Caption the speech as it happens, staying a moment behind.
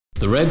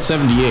The Red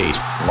 78.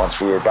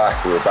 Once we were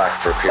back for a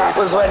period. That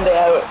was when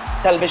the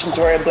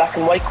televisions were in black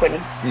and white, Quinn.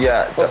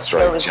 Yeah, that's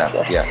right.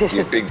 Yeah, you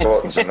had big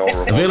buttons and no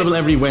remote. Available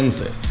every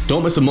Wednesday.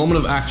 Don't miss a moment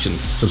of action.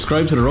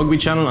 Subscribe to the Rugby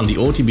channel on the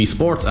OTB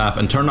Sports app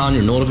and turn on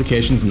your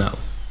notifications now.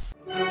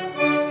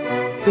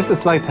 Just a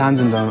slight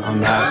tangent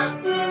on that.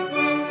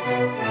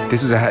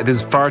 This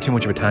is far too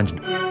much of a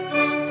tangent.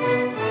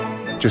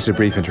 Just a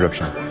brief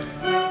interruption.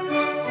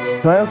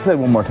 Can I also say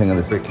one more thing on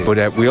this?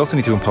 But we also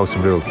need to impose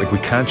some rules. Like, we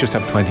can't just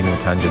have 20-minute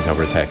tangents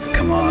over a text.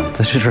 Come on,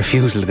 that's just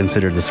refusal to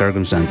consider the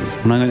circumstances.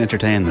 We're not going to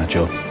entertain that,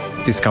 Joe.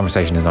 This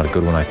conversation is not a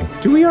good one, I think.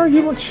 Do we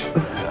argue much?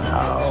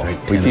 No,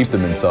 we keep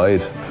them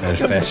inside.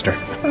 Let it fester.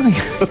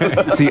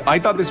 See, I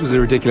thought this was a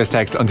ridiculous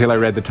text until I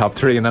read the top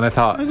three, and then I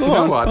thought, do you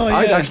know what?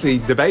 I'd actually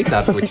debate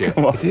that with you.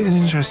 It is an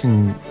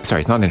interesting... Sorry,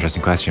 it's not an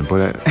interesting question,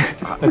 but...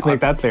 Let's make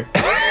that clear.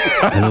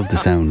 I love the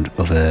sound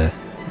of a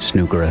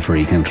snooker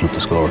referee counting up the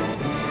score.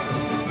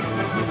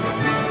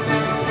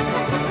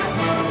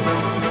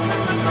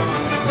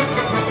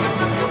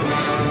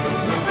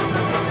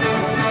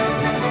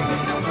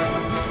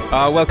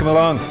 Welcome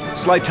along.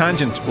 Slight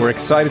tangent. We're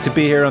excited to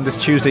be here on this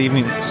Tuesday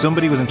evening.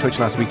 Somebody was in touch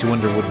last week to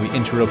wonder would we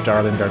interrupt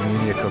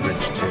Ireland-Armenia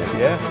coverage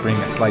to bring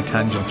a slight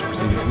tangent to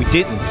proceedings. We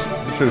didn't. It's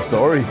a true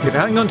story. If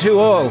hang on to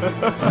all.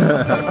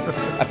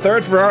 A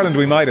third for Ireland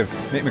we might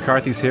have. Nick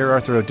McCarthy's here,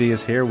 Arthur O'Dea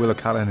is here, Will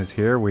O'Callaghan is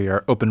here. We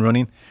are up and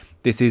running.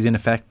 This is in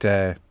effect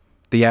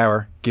the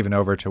hour given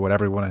over to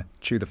whatever we want to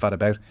chew the fat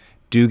about.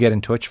 Do get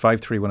in touch,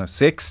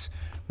 53106.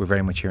 We're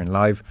very much here in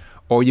live.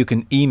 Or you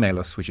can email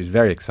us, which is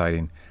very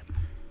exciting.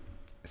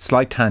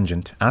 Slight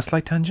tangent at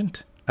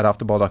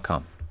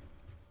offtheball.com.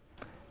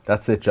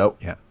 That's it, Joe.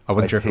 Yeah, I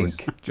wasn't sure if it was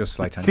just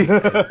slight tangent.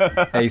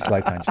 A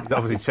slight tangent. He's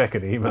obviously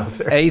checking the emails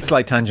here. A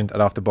slight tangent at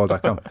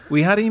offtheball.com.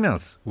 We had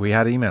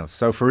emails.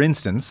 So, for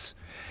instance,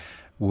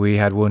 we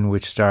had one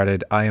which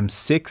started, I am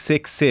sick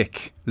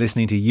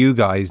listening to you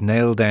guys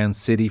nail down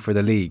City for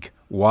the league.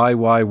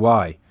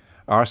 Why?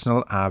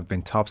 Arsenal have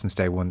been top since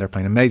day one. They're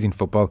playing amazing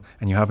football,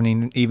 and you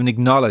haven't even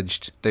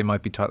acknowledged they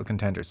might be title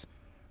contenders.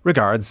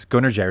 Regards,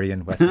 Gunnar Jerry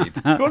and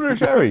Westmeath. Gunnar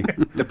Jerry.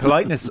 The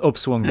politeness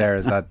upswung there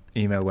as that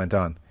email went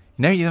on.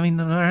 No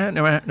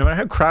matter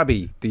how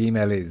crabby the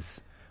email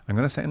is, I'm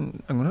going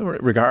to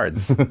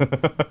regards.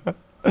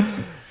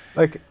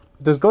 Like,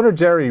 does Gunnar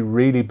Jerry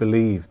really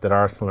believe that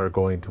Arsenal are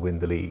going to win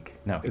the league?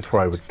 No, it's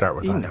where I would start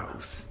with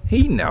that.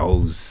 He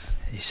knows.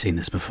 He's seen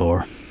this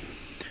before.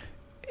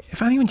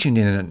 If anyone tuned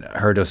in and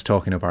heard us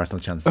talking up Arsenal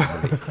chances in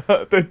the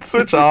league, They'd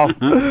switch off.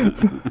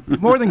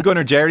 more than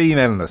Gunnar Jerry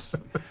emailing us.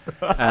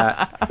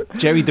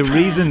 Jerry, the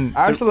reason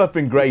Arsenal have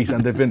been great,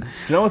 and they've been. Do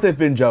you know what they've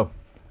been, Joe?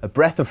 A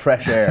breath of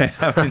fresh air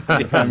in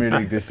the Premier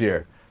League this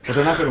year. But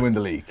they're not going to win the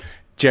league.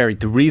 Jerry,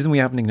 the reason we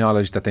haven't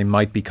acknowledged that they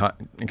might be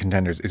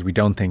contenders is we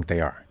don't think they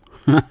are.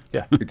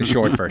 Yeah, the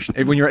short version.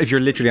 If you're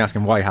literally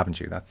asking why haven't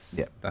you, that's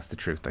the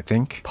truth, I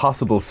think.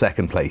 Possible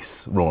second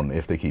place run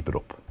if they keep it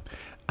up.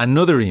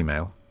 Another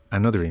email.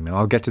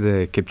 I'll get to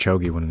the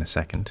Kipchoge one in a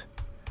second.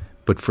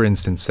 But for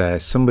instance,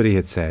 somebody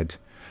had said,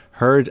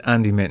 heard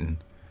Andy Mitten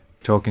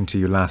talking to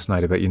you last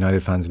night about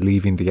United fans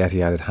leaving the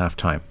Etihad at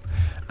half-time.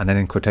 And then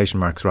in quotation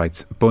marks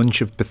writes,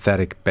 bunch of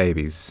pathetic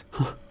babies.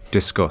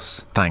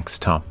 Discuss. Thanks,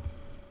 Tom.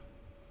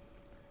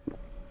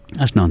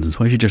 That's nonsense.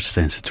 Why should you just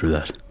censor through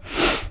that?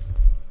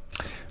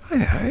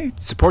 I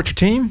support your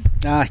team.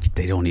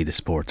 They don't need the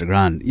support. They're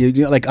grand.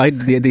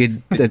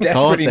 The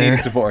desperately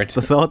need support.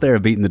 The thought there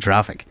of beating the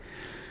traffic.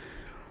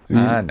 No.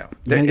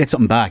 You're going to get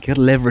something back. You got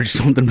to leverage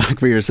something back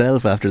for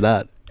yourself after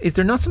that. Is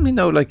there not something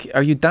though, like,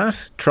 are you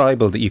that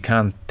tribal that you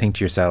can't think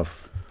to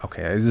yourself,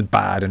 okay, this is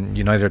bad and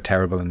United are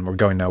terrible and we're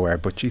going nowhere,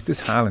 but geez,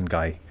 this Haaland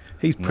guy,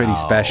 he's pretty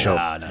special.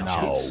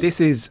 No. This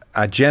is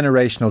a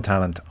generational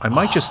talent. I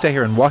might just stay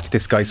here and watch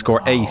this guy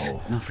score 8.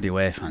 Not for the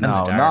away fan.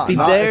 No, not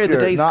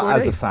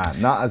as a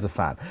fan. Not as a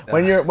fan.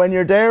 When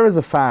you're there as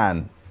a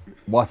fan,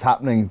 what's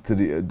happening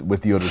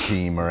with the other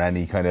team or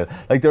any kind of,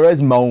 like, there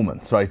is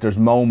moments, right? There's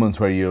moments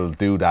where you'll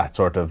do that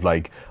sort of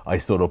like, I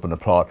stood up and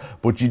applaud,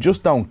 but you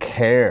just don't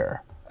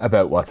care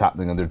about what's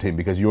happening on their team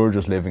because you're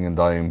just living and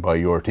dying by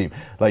your team.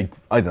 Like,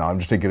 I don't know, I'm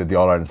just thinking of the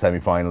All-Ireland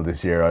semi-final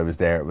this year. I was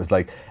there. It was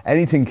like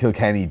anything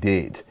Kilkenny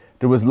did,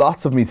 there was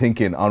lots of me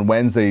thinking on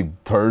Wednesday,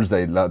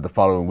 Thursday, the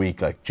following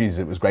week, like, Jesus,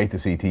 it was great to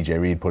see TJ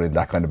Reid put in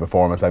that kind of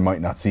performance. I might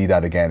not see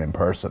that again in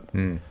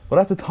person. But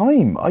at the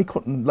time, I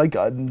couldn't, like,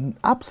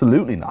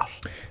 absolutely not.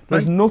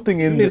 There's nothing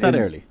in... Did you leave that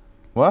early?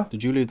 What?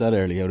 Did you leave that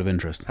early out of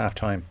interest? Half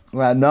time.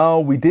 Well, no,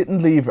 we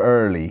didn't leave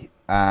early,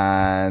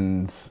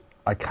 and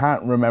I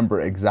can't remember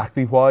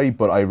exactly why,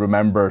 but I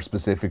remember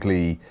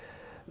specifically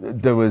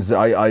there was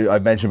I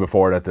mentioned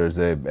before that there's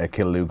a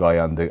Killaloe guy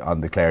on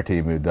the Clare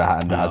team who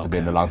hasn't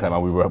been a long time,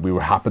 and we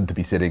were happened to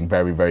be sitting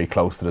very, very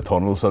close to the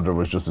tunnel, so there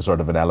was just a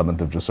sort of an element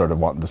of just sort of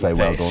wanting to say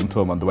well done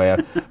to him on the way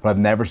out. But I've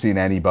never seen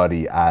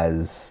anybody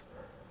as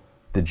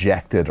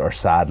dejected or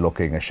sad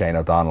looking as Shane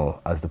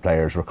O'Donnell as the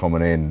players were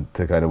coming in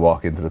to kind of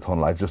walk into the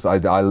tunnel.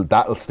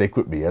 That'll stick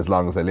with me as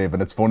long as I live.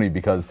 And it's funny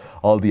because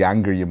all the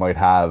anger you might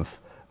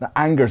have, now,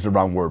 anger's the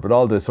wrong word, but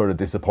all the sort of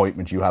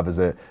disappointment you have as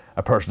a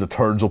person that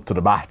turns up to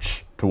the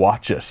match to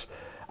watch it,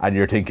 and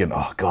you're thinking,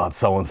 oh God,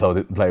 so and so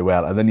didn't play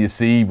well, and then you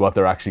see what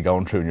they're actually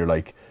going through, and you're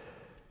like,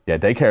 yeah,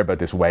 they care about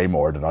this way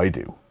more than I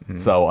do.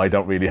 So I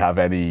don't really have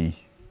any.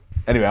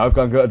 Anyway, I've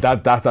gone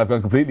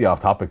completely off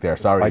topic there.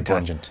 Sorry, Slight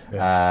tangent.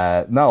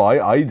 No,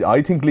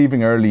 I think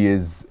leaving early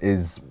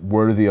is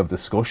worthy of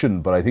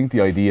discussion, but I think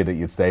the idea that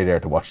you'd stay there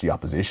to watch the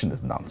opposition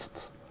is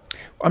nonsense.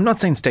 I'm not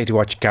saying stay to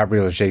watch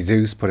Gabriel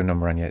Jesus put a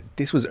number on you.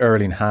 This was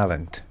Erling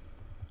Haaland,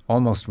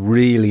 almost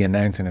really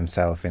announcing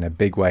himself in a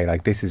big way.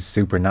 Like, this is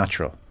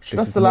supernatural.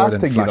 That's the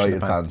last thing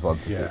United fans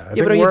want to see. Yeah,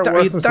 But are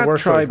you that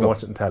tribal?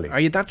 Watch it on telly. Are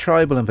you that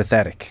tribal and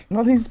pathetic?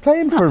 Well, he's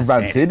playing for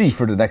Man City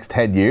for the next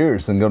 10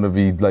 years and going to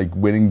be like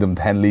winning them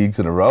 10 leagues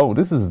in a row.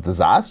 This is a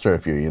disaster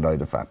if you're a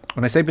United fan.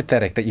 When I say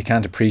pathetic, that you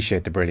can't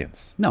appreciate the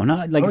brilliance. No,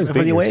 not like Always for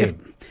beat the your away.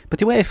 team. But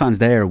the away fans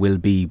there will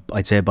be,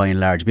 I'd say, by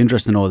and large, be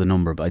interested to know the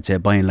number, but I'd say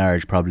by and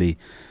large, probably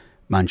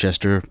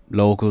Manchester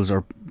locals,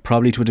 or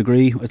probably to a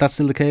degree. Is that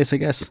still the case, I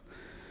guess?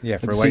 Yeah,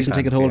 for The away season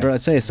fans, ticket holder, yeah.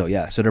 I'd say so,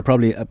 yeah. So they're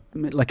probably,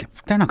 like,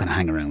 they're not going to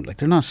hang around. Like,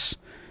 they're not.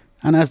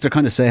 And as they're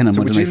kind of saying on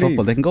So would Monday you Night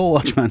Football, leave? they can go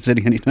watch Man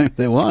City anytime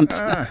they want.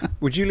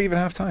 Would you leave at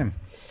half time?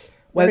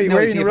 Well, Where no,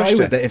 are you see, in a rush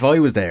to? if I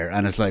was there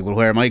and it's like, well,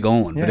 where am I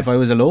going? Yeah. But if I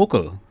was a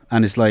local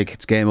and it's like,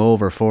 it's game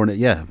over,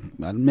 yeah,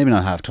 maybe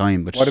not half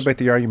time, but What about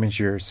the argument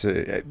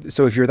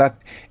so if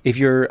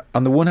you're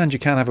on the one hand you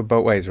can't have it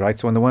both ways, right?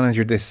 So on the one hand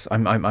you're this,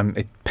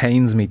 it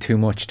pains me too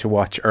much to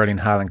watch Erling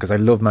Haaland because I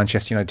love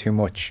Manchester United too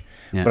much,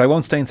 Yeah. but I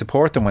won't stay and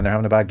support them when they're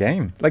having a bad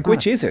game. Like,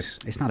 which is it?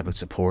 it's not about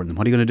supporting them.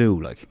 What are you going to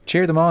do? Like,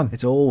 Cheer them on.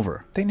 it's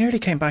over. They nearly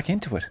came back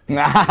into it.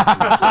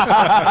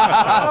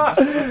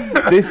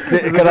 This It's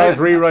the greatest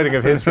rewriting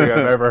of history I've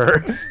ever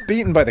heard.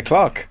 Beaten by the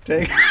clock.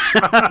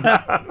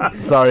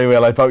 Sorry,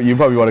 Will. You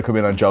probably want to come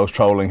in on Joe's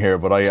trolling here,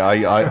 but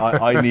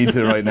I need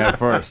to right now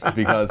first,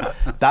 because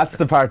that's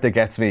the part that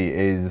gets me,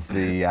 is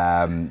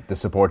the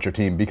support your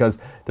team, because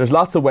there's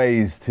lots of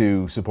ways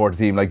to support a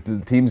team. Like,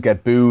 the teams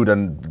get booed,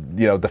 and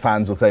the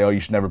fans will say, "Oh, you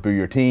should never boo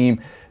your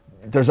team."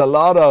 There's a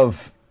lot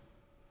of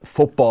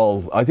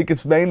football. I think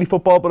it's mainly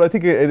football, but I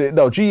think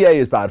GA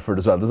is bad for it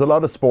as well. There's a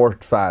lot of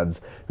sport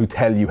fans who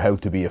tell you how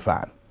to be a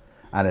fan.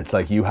 And it's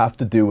like, you have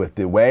to do it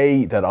the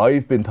way that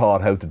I've been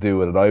taught how to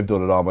do it, and I've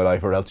done it all my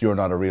life, or else you're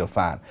not a real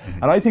fan.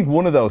 And I think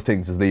one of those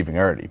things is leaving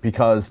early,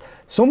 because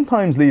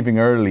sometimes leaving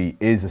early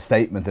is a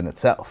statement in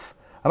itself.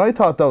 And I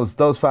thought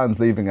those fans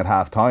leaving at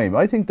half time,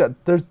 I think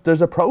that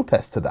there's a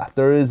protest to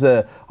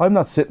that. I'm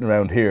not sitting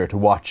around here to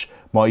watch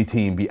my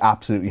team be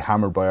absolutely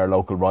hammered by our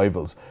local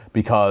rivals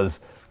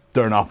because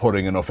they're not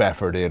putting enough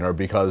effort in, or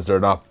because they're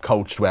not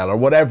coached well, or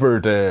whatever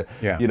the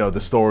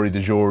story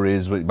du jour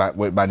is with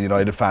Man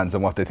United fans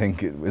and what they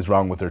think is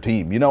wrong with their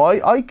team.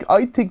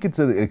 I think it's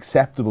an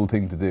acceptable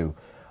thing to do,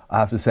 I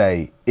have to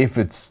say, if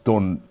it's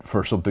done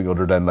for something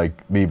other than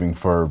like leaving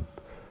for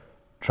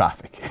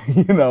traffic.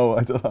 I don't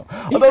know.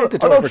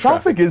 Although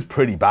traffic is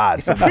pretty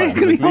bad. Sometimes,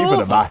 like, leaving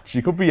a match,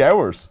 you could be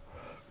hours.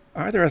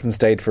 Arthur hasn't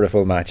stayed for a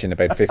full match in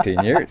about 15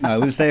 years. No, I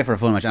will stay for a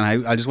full match,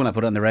 and I just want to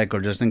put it on the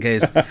record just in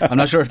case. I'm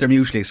not sure if they're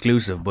mutually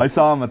exclusive, but I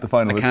saw him at the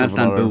final. I can't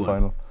stand booing.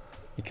 Final.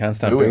 You can't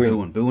stand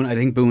booing. Booing. I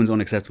think booing's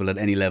unacceptable at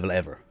any level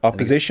ever.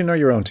 Opposition or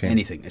your own team?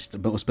 Anything. It's the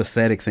most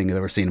pathetic thing I've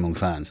ever seen among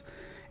fans.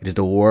 It is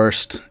the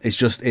worst.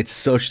 It's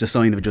such the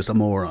sign of just a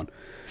moron.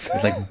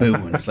 It's like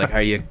booing. It's like,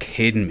 are you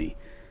kidding me?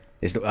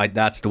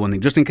 That's the one thing.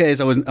 Just in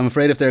case, I'm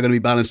afraid if they're going to be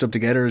balanced up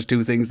together as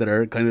two things that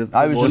are kind of.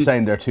 I was just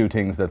saying they're two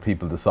things that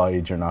people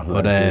decide you're not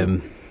allowed to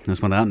do.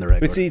 That's one on the record.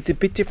 But see, it's a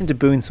bit different to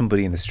booing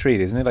somebody in the street,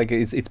 isn't it? Like,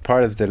 it's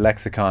part of the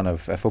lexicon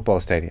of a football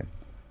stadium.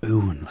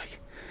 Booing, like.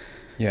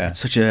 Yeah. It's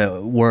such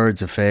a words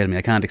have failed me.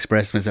 I can't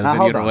express myself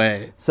any other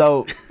way.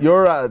 So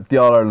you're at the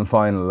All-Ireland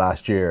final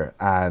last year,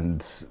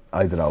 and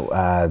I don't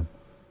know,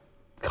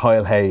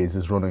 Kyle Hayes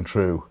is running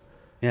through.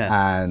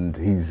 Yeah. And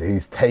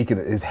he's taken,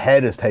 his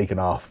head is taken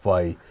off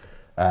by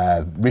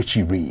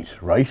Richie Reid,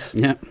 right?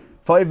 Yeah.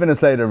 5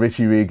 minutes later,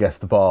 Richie Reid gets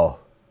the ball.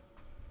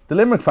 The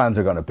Limerick fans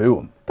are going to boo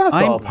him. That's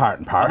all part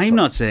and parcel. I'm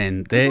not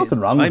saying nothing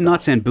wrong with I'm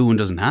not saying booing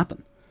doesn't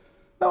happen.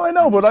 No, I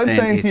know, but I'm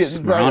saying to it's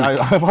you,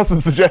 I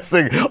wasn't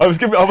suggesting. I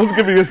wasn't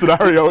giving you a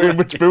scenario in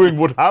which booing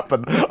would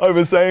happen. I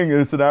was saying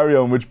a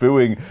scenario in which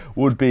booing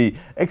would be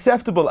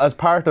acceptable as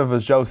part of,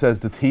 as Joe says,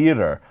 the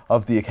theatre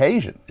of the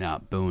occasion. Yeah,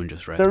 booing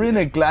just right. They're in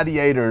a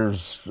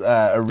gladiators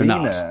arena,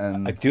 not.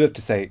 and I do have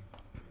to say,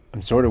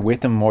 I'm sort of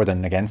with them more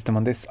than against them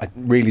on this. I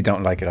really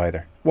don't like it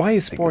either. Why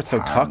is sports so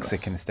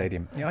toxic in a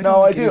stadium? Yeah,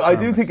 I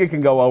do think it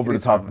can go over the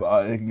top.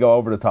 It can go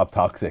over the top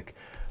toxic,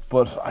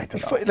 but I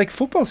don't know. Like,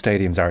 football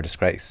stadiums are a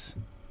disgrace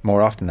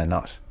more often than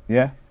not.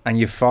 Yeah, and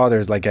you've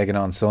fathers like egging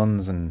on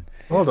sons, and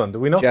hold on, do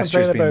we not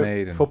gestures complain being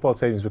about made football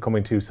stadiums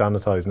becoming too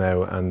sanitised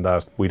now, and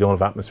that we don't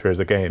have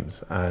atmospheres at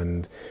games?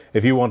 And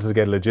if you wanted to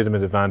get a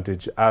legitimate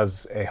advantage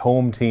as a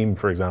home team,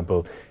 for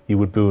example, you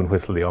would boo and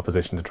whistle the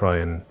opposition to try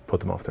and put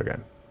them off their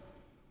game.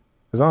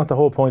 Is that the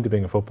whole point of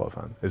being a football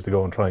fan, is to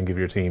go and try and give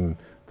your team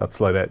that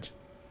slight edge?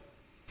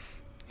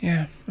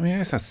 Yeah, I mean, I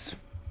guess that's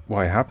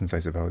why it happens, I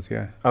suppose,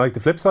 yeah. I like the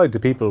flip side to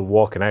people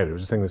walking out. I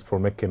was just saying this before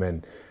Mick came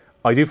in.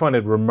 I do find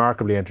it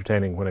remarkably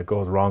entertaining when it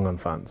goes wrong on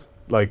fans.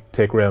 like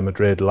take Real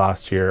Madrid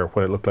last year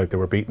when it looked like they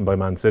were beaten by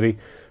Man City.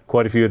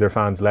 Quite a few of their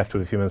fans left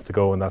with a few minutes to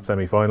go in that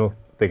semi-final.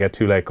 They get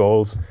 2 late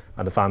goals,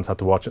 and the fans had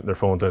to watch it on their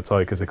phones outside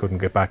because they couldn't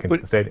get back into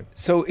the stadium.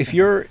 So if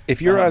you're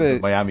at a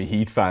Miami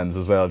Heat fans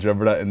as well, do you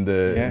remember that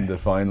in the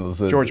finals?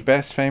 George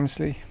Best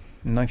famously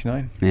in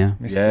 '99.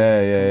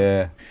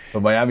 Yeah. But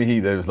Miami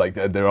Heat, it was like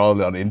they're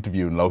all on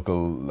interviewing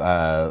local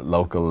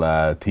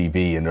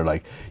TV, and they're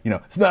like,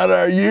 it's not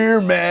our year,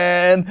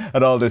 man,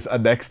 and all this.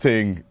 And next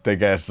thing they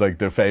get like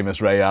their famous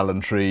Ray Allen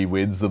tree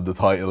wins them the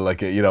title,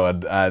 like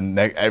and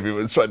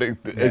everyone's trying to.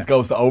 It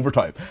goes to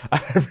overtime,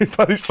 and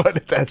everybody's trying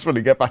to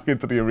desperately get back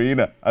into the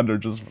arena, and they're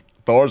just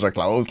doors are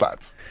closed,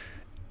 lads.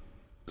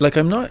 Like,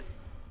 I'm not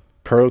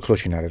pearl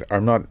clutching at it.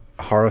 I'm not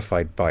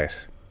horrified by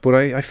it. But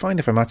I find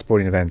if I'm at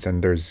sporting events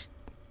and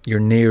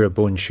you're near a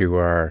bunch who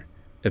are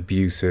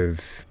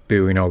abusive,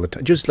 booing all the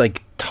time, just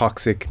like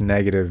toxic,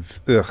 negative,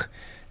 ugh.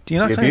 Do you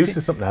not abuse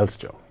is something else,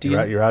 Joe.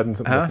 You're adding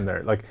something different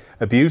there. Like,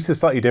 abuse is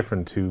slightly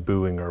different to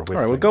booing or whistling.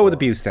 All right, we'll go with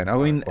abuse then. I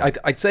mean,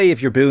 I'd say if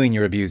you're booing,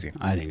 you're abusing.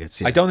 I think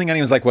it's. I don't think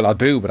anyone's like, well, I'll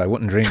boo, but I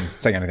wouldn't dream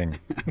say anything.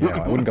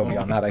 I wouldn't go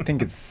beyond that. I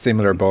think it's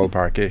similar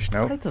ballpark-ish.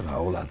 No, I don't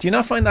know, lads. Do you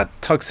not find that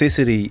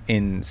toxicity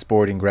in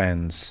sporting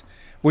grounds?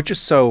 We're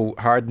just so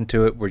hardened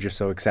to it. We're just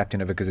so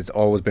accepting of it because it's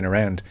always been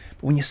around.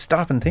 But when you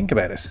stop and think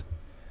about it,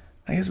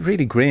 it's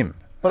really grim.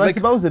 But I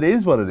suppose it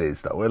is what it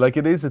is, though. Like,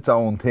 it is its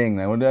own thing.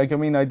 Now, like, I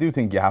mean, I do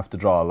think you have to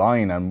draw a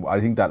line, and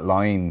I think that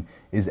line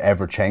is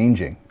ever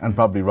changing, and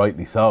probably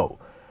rightly so.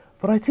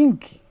 But I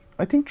think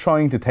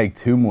trying to take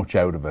too much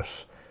out of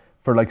it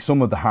for like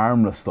some of the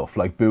harmless stuff,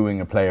 like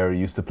booing a player who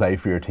used to play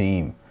for your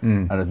team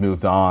and has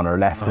moved on or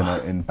left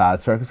in bad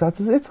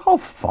circumstances, it's all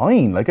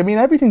fine. Like, I mean,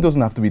 everything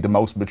doesn't have to be the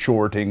most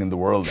mature thing in the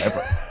world ever.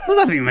 It doesn't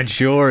have to be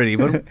maturity,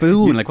 but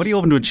booing, like, what are you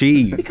hoping to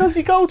achieve? Because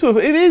you go to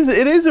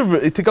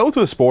to go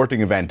to a sporting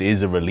event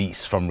is a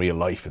release from real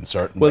life in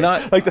certain ways.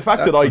 Like the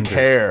fact that I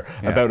care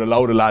about a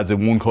load of lads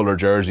in one colour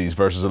jerseys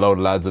versus a load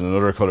of lads in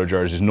another colour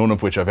jerseys, none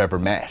of which I've ever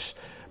met,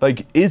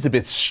 like, is a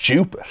bit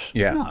stupid.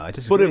 Yeah. No, I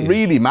disagree. But it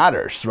really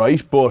matters,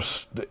 right?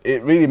 But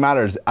it really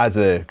matters as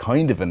a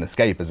kind of an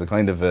escape, as a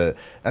kind of a...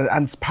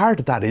 And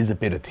part of that is a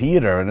bit of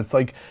theatre. And it's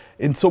like,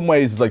 in some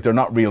ways, like, they're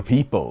not real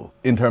people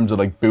in terms of,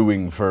 like,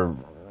 booing for,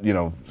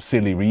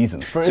 silly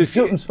reasons.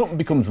 If something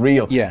becomes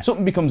real,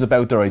 something becomes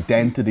about their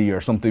identity,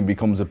 or something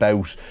becomes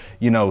about,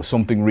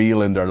 something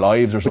real in their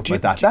lives or something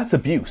like that. That's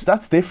abuse.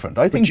 That's different.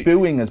 I think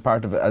booing as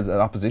part of as an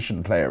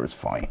opposition player is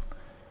fine.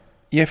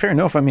 Yeah, fair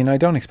enough. I mean, I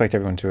don't expect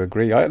everyone to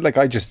agree.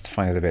 I just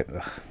find it a bit,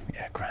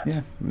 grand.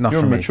 Yeah, not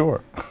You're for me.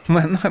 mature.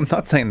 Well, I'm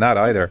not saying that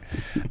either.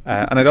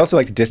 And I'd also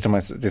like to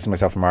distance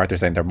myself from Arthur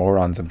saying they're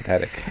morons and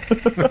pathetic.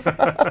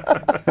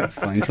 That's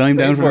fine. Climb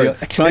down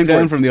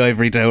from the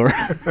ivory tower.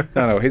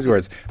 No, his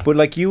words. But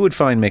like, you would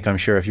find, Mick, I'm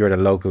sure, if you're at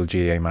a local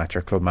GA match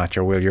or club match,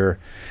 or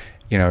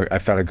a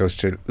fella goes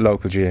to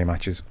local GA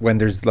matches, when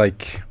there's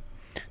like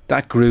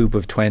that group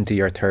of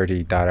 20 or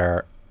 30 that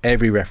are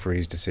every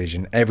referee's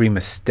decision, every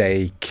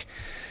mistake,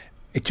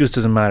 it just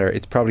doesn't matter.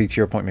 It's probably, to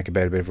your point, Mick,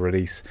 about a bit of a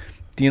release.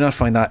 Do you not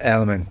find that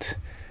element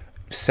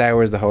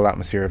sours the whole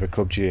atmosphere of a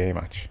club GA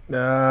match?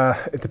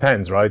 It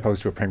depends, right? As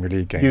opposed to a Premier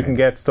League game. You can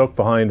get stuck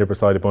behind or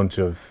beside a bunch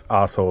of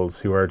assholes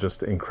who are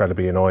just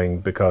incredibly annoying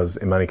because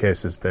in many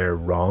cases they're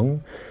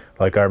wrong.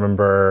 Like, I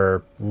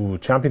remember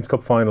Champions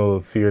Cup final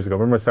a few years ago. I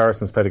remember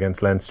Saracens played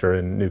against Leinster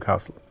in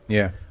Newcastle.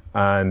 Yeah.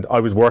 And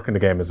I was working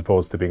the game as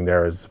opposed to being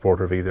there as a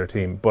supporter of either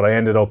team. But I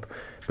ended up,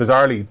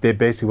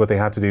 bizarrely, what they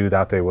had to do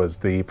that day was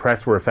the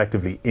press were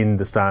effectively in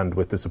the stand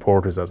with the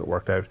supporters as it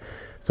worked out.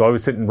 So I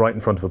was sitting right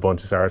in front of a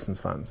bunch of Saracens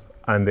fans,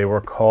 and they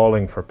were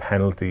calling for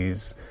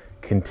penalties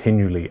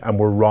continually and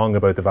were wrong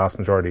about the vast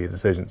majority of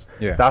decisions.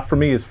 Yeah. That for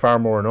me is far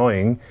more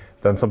annoying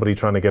than somebody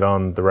trying to get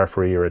on the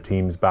referee or a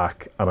team's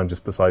back and I'm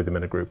just beside them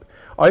in a group.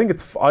 I think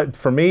it's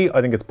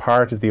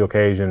part of the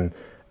occasion.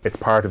 It's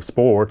part of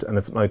sport, and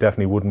it's something I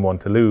definitely wouldn't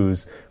want to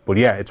lose. But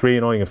yeah, it's really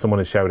annoying if someone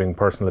is shouting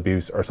personal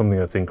abuse or something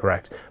that's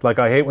incorrect. Like,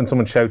 I hate when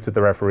someone shouts at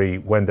the referee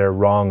when they're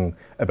wrong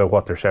about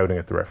what they're shouting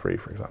at the referee,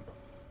 for example.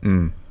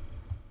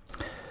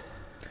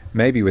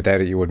 Maybe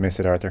without it you would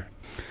miss it, Arthur.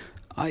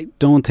 I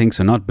don't think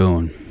so. Not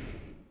booing.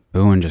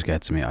 Booing just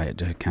gets me. I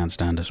can't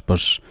stand it.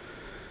 But,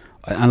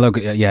 and look,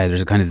 yeah,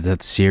 there's a kind of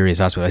that serious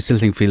aspect. I still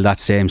feel that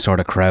same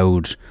sort of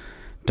crowd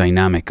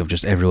dynamic of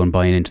just everyone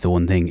buying into the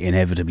one thing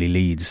inevitably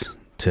leads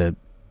to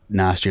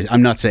nastier.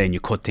 I'm not saying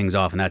you cut things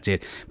off and that's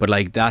it, but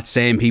like, that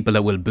same people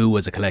that will boo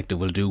as a collective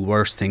will do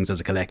worse things as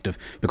a collective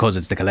because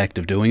it's the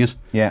collective doing it.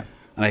 Yeah.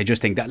 And I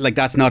just think that, like,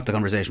 that's not the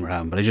conversation we're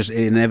having, but I just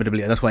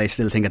inevitably, that's why I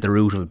still think at the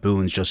root of it,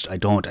 booing's just,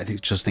 it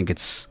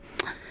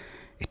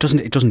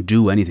doesn't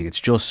do anything.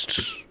 It's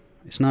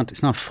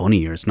not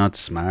funny, or it's not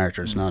smart,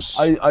 or it's not.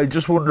 I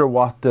just wonder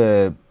what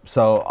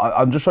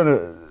I'm just trying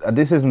to,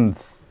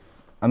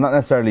 I'm not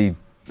necessarily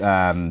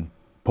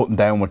putting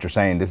down what you're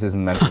saying. This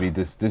isn't meant to be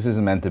this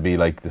isn't meant to be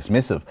like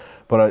dismissive.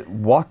 But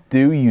what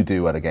do you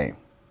do at a game?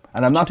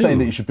 And I'm not saying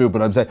that you should boo,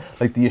 but I'm saying,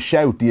 like, do you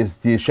shout? Do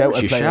you shout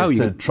at players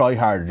to try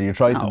harder? Do you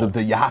try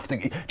to you have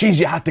to, geez,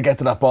 you have to get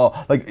to that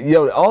ball? Like, you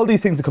know, all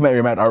these things that come out of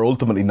your mouth are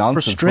ultimately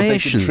nonsense.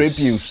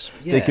 Frustrations.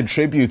 They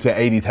contribute to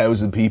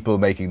 80,000 people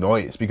making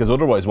noise, because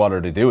otherwise what are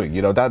they doing?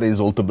 You know, that is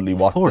ultimately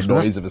what the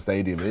noise of a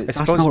stadium is. That's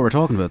not what we're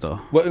talking about, though.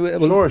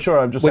 Well, sure,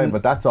 I'm just saying,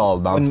 but that's all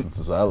nonsense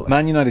as well.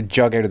 Man United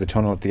jog out of the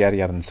tunnel at the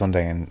Etihad on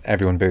Sunday and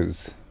everyone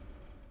boos.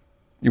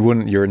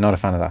 You're not a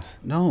fan of that?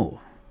 No.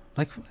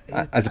 Like,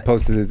 as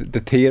opposed to the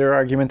theatre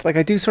argument. Like,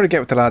 I do sort of get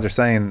what the lads are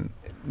saying.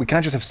 We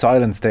can't just have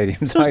silent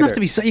stadiums. It doesn't have to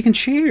be. You can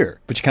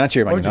cheer, but you can't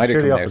cheer Man United.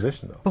 Cheer the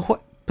opposition,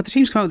 though. But the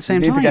teams come out at the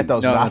same time. To get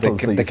those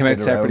they come out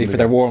separately for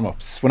their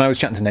warm-ups. When I was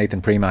chatting to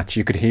Nathan pre-match,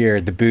 you could hear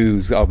the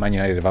boos. Oh, Man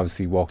United have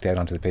obviously walked out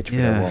onto the pitch for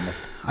their warm-up.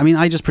 I mean,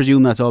 I just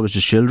presume that's always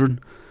just children.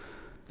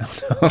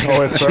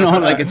 It's you know,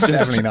 like, it's just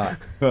definitely not.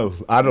 Well,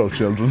 adult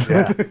children.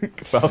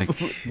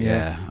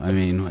 Yeah. I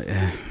mean,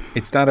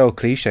 it's that old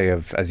cliche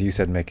of, as you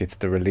said, Mick, it's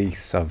the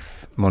release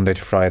of Monday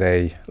to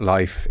Friday.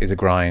 Life is a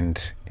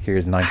grind.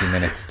 Here's 90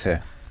 minutes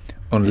to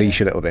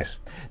unleash a little bit.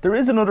 There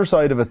is another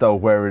side of it, though,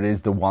 where it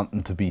is the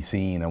wanting to be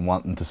seen and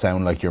wanting to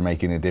sound like you're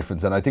making a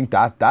difference, and I think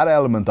that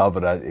element of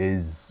it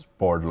is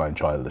borderline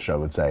childish, I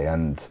would say.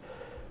 And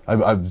I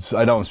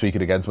know I'm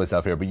speaking against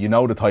myself here, but you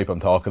know the type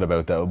I'm talking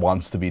about that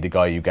wants to be the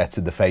guy who gets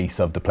in the face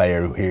of the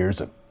player who hears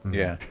him.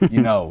 Yeah.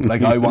 You know,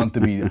 like, I want to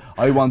be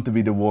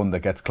the one that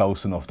gets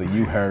close enough that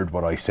you heard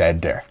what I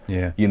said there.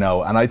 Yeah. You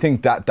know, and I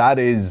think that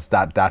is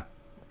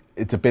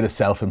it's a bit of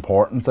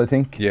self-importance, I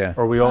think. Yeah.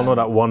 Or we all know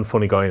that one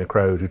funny guy in a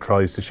crowd who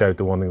tries to shout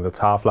the one thing that's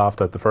half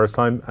laughed at the first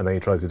time, and then he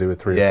tries to do it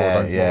 3 or 4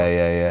 times more.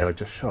 Yeah. You're like,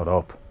 just shut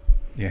up.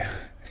 Yeah.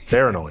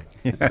 They're annoying.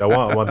 I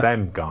want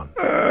them gone.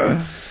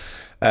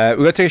 We're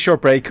going to take a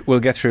short break. We'll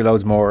get through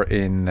loads more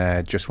in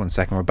just 1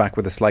 second. We're back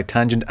with a slight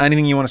tangent.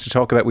 Anything you want us to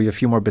talk about? We have a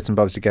few more bits and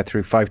bobs to get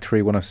through.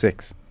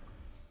 53106.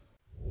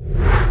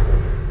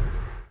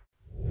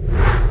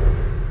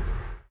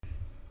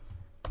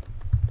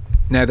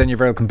 Now then, you're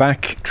very welcome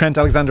back. Trent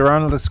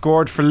Alexander-Arnold has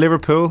scored for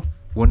Liverpool.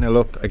 1-0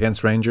 up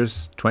against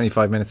Rangers.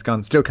 25 minutes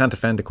gone. Still can't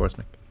defend, of course,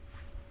 Mick.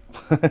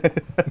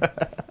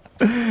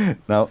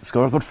 No,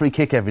 score a good free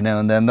kick every now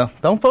and then, though.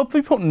 Don't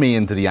be putting me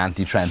into the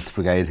anti-Trent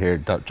brigade here,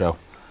 Joe.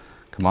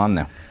 Come on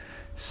now.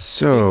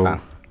 So,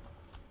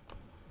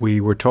 we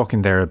were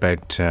talking there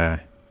about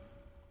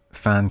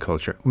fan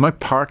culture. We might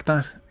park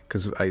that,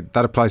 because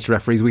that applies to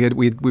referees. We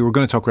were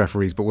going to talk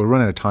referees, but we'll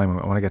run out of time.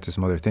 I want to get to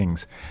some other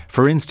things.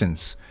 For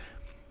instance,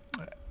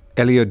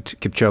 Eliud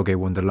Kipchoge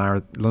won the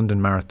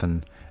London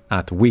Marathon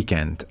at the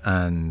weekend,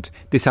 and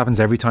this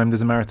happens every time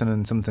there's a marathon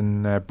and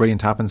something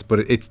brilliant happens, but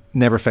it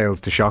never fails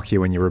to shock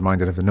you when you're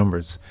reminded of the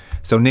numbers.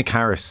 So Nick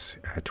Harris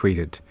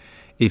tweeted,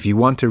 if you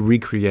want to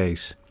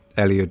recreate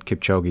Eliud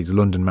Kipchoge's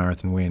London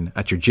Marathon win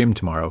at your gym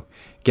tomorrow,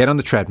 get on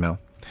the treadmill,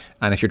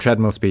 and if your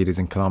treadmill speed is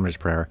in kilometres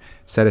per hour,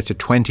 set it to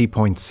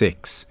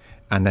 20.6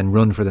 and then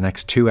run for the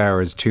next 2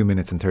 hours, 2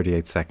 minutes and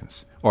 38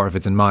 seconds. Or if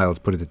it's in miles,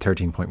 put it at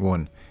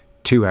 13.1.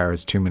 2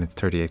 hours, 2 minutes,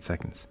 38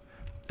 seconds.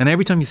 And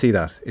every time you see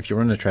that, if you're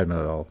running a treadmill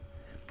at all,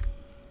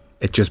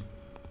 it just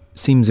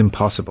seems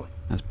impossible.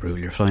 That's brutal.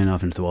 You're flying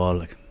off into the wall,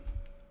 like.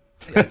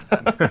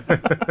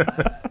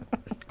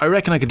 I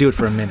reckon I could do it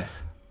for a minute.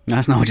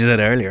 That's not what you said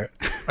earlier.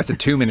 I said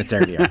 2 minutes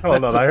earlier.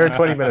 Hold on, I heard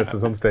 20 minutes at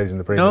some stage in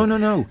the preview.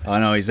 No. Oh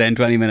no, he's saying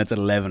 20 minutes at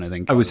 11, I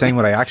think. I was saying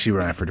what I actually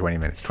ran for 20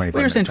 minutes, 25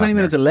 minutes. We were saying 20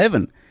 minutes at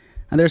 11,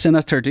 and they're saying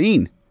that's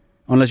 13.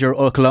 Unless you're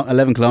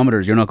 11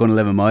 kilometres, you're not going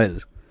 11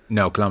 miles.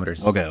 No,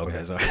 kilometres. Okay,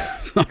 sorry.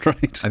 That's not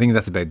right. I think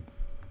that's about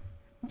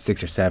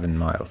 6 or 7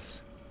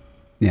 miles.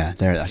 Yeah,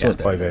 that's what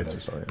 5/8 or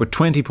so. But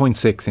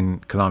 20.6 in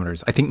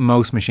kilometres. I think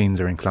most machines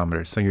are in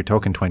kilometres, so you're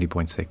talking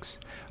 20.6.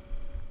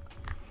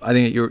 I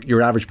think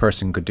your average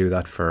person could do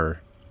that for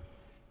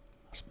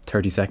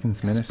 30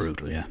 seconds, minute. That's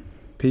brutal, yeah.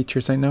 Pete,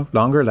 you're saying no?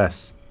 Longer or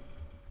less?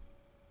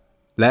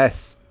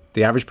 Less.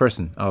 The average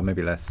person? Oh,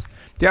 maybe less.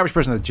 The average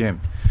person at the gym.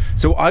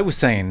 So I was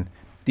saying,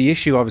 the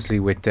issue obviously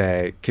with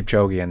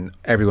Kipchoge and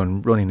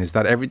everyone running is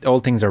that all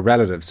things are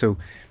relative. So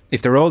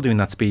if they're all doing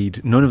that speed,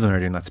 none of them are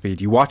doing that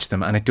speed. You watch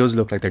them and it does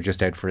look like they're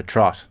just out for a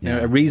trot. Yeah.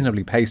 A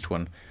reasonably paced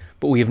one.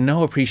 But we have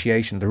no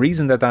appreciation. The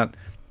reason that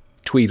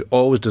tweet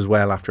always does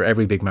well after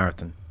every big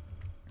marathon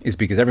is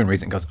because everyone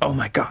reads it and goes, oh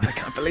my God, I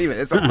can't believe it.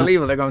 It's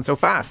unbelievable. They're going so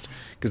fast.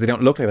 Because they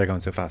don't look like they're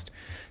going so fast.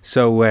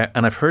 So,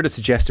 and I've heard it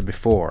suggested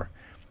before,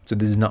 so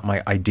this is not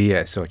my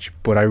idea as such,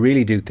 but I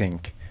really do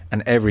think,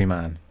 and every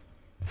man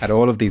at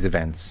all of these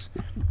events,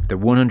 the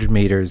 100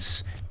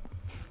 metres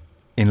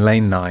in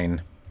lane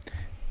 9,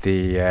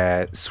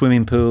 the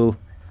swimming pool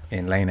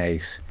in lane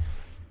 8,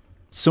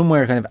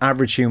 somewhere kind of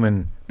average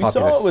human populace.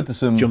 We saw it with the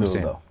swimming pool,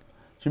 though.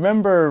 Do you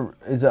remember,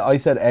 I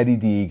said Eddie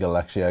the Eagle,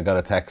 actually. I got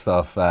a text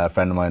off a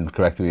friend of mine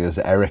corrected me. It was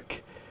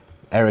Eric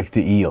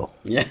the Eel.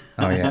 Yeah.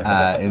 Oh,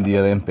 yeah. In the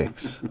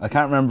Olympics. I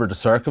can't remember the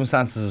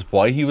circumstances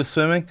why he was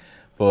swimming,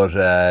 but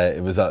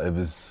it was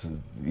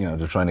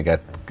they're trying to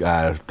get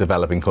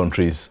developing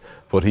countries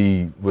but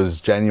he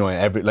was genuine.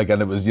 And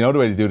it was, you know, the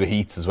way they do the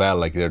heats as well.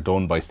 Like they're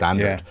done by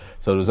standard. Yeah.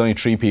 So there was only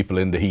 3 people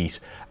in the heat,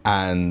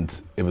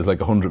 and it was like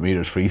 100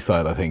 meters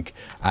freestyle, I think.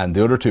 And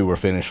the other 2 were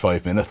finished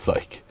 5 minutes,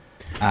 like,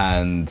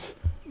 and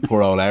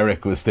poor old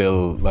Eric was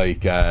still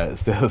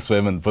still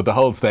swimming. But the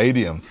whole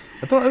stadium.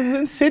 I thought it was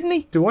in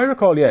Sydney. Do I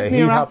recall? Yeah, a Sydney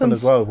heat or happened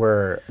Athens? as well,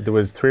 where there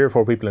was 3 or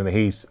 4 people in the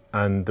heat,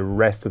 and the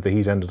rest of the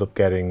heat ended up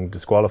getting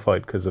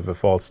disqualified because of a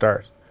false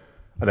start.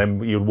 And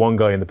then you had one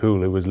guy in the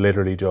pool who was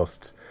literally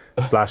just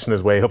splashing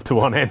his way up to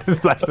one end and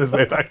splashing his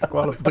way back to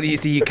qualify. But you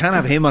see, you can't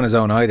have him on his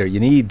own either. You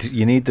need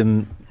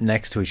them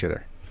next to each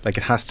other. Like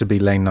it has to be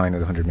lane 9 at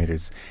 100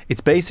 metres.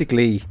 It's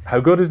basically... How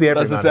good is the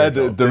everyman? As I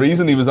said, the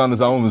reason he was on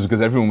his own was because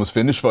everyone was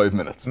finished 5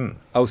 minutes.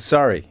 Oh,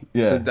 sorry.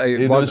 Yeah, So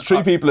there was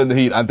 3 people in the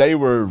heat, and they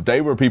were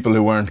people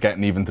who weren't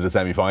getting even to the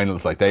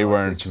semi-finals. Like they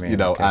weren't, what you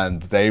mean, okay.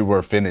 and they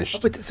were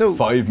finished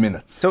 5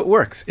 minutes. So it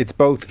works. It's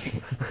both.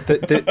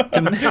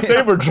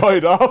 They were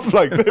dried off.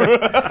 Like, they were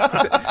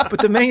but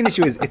the main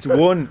issue is it's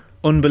one,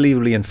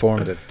 unbelievably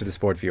informative to the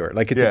sport viewer.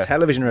 Like it's a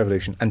television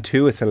revolution, and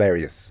 2, it's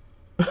hilarious.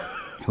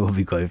 It would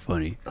be quite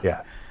funny.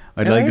 Yeah.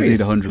 I'd like to see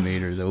the 100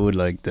 meters. I would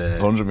like the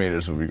 100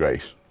 meters would be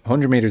great.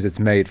 100 meters, it's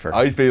made for.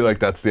 I feel like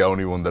that's the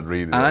only one that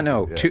really. I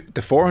know. Yeah.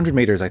 The 400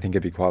 meters, I think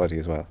it'd be quality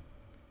as well.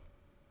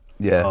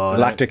 Yeah. Oh,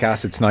 Lactic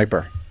acid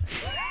sniper.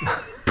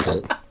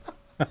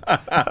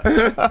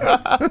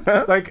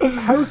 Like,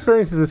 how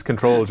experienced is this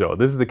control, Joe?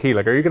 This is the key.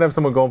 Like, are you going to have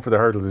someone going for the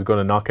hurdles who's going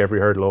to knock every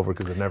hurdle over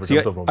because they've never See,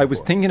 done one before? I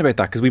was thinking about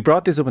that because we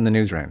brought this up in the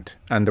news round,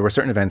 and there were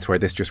certain events where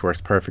this just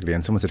works perfectly,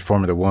 and someone said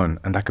Formula 1,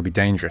 and that could be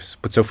dangerous.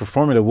 But so for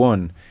Formula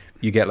 1,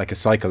 you get like a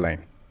cycle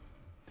lane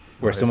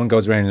where someone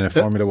goes around in a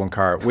Formula 1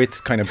 car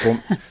with kind of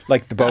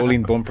like the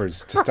bowling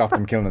bumpers to stop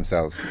them killing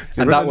themselves.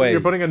 So And that way...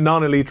 you're putting a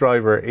non-elite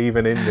driver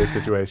even in this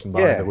situation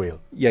behind the wheel.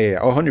 Yeah,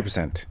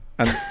 100%.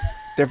 And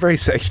they're very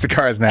safe, the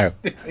cars now.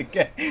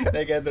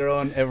 they get their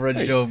own Everett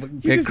Joe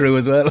pit crew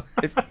as well.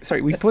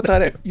 Sorry, we put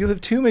that out. You'll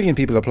have 2 million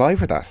people apply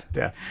for that.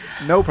 Yeah.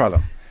 No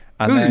problem.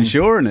 And Who's then,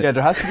 insuring it?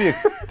 Yeah,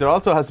 there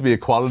also has to be a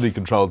quality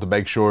control to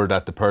make sure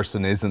that the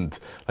person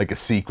isn't like a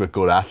secret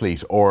good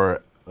athlete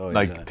or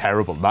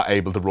terrible, not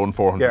able to run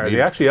 400 Yeah, are they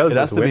meters. actually eligible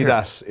It has to to win be here?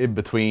 that in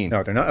between.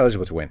 No, they're not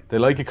eligible to win. They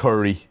like a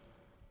curry,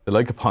 they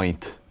like a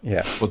pint,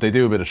 Yeah. but they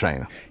do a bit of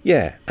training.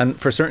 Yeah, and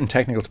for certain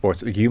technical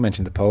sports, like you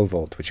mentioned the pole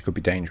vault, which could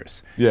be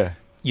dangerous. Yeah.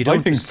 You don't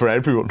I think just- for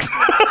everyone.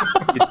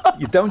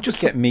 You don't just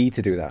get me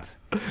to do that.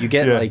 You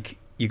get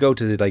you go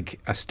to like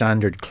a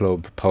standard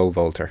club pole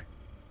vaulter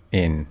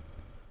in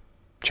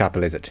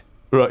Chapel Izzard,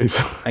 Right.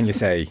 and you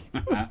say,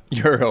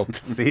 "You're up."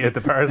 See you at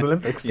the Paris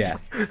Olympics. Yeah,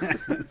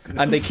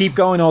 and they keep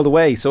going all the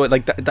way. So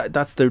like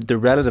that's the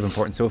relative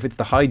importance. So if it's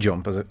the high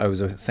jump, as I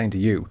was saying to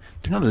you,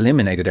 they're not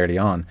eliminated early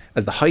on.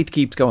 As the height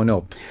keeps going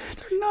up,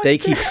 they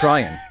keep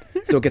trying.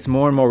 So it gets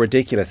more and more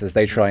ridiculous as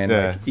they try and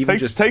Yeah. like, even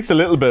Takes a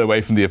little bit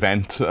away from the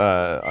event,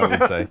 I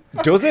would say.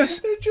 does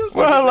it?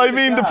 Well, I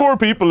mean, the poor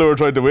people who are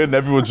trying to win,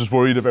 everyone's just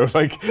worried about,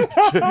 like,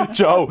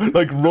 Joe,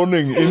 like,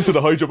 running into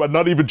the high jump and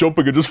not even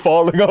jumping and just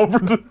falling over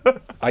the...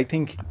 I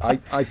think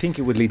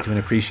it would lead to an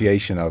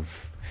appreciation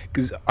of,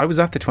 because I was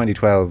at the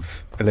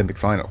 2012 Olympic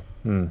final,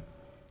 and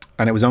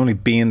it was only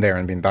being there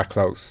and being that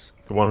close.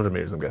 The 100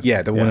 metres, I'm guessing.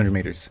 Yeah, the 100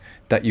 meters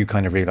that you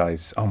kind of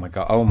realise, oh my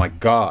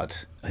god.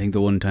 I think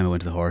the one time I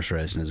went to the horse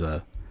racing as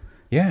well.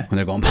 Yeah. When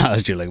they're going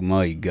past you, like,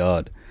 my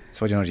God.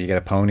 So I don't know, do you get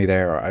a pony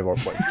there,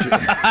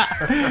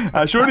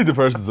 or surely the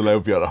person's allowed to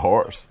be on a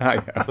horse.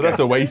 But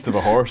that's a waste of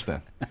a horse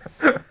then.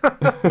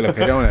 Look,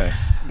 I don't want to.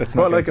 That's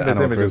not Well, like getting in to this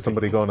animal image of cruelty.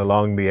 somebody going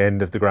along the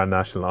end of the Grand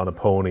National on a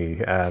pony,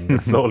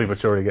 slowly but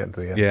surely getting to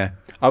the end. Yeah,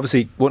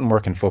 obviously wouldn't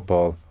work in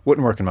football,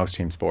 wouldn't work in most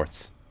team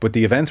sports, but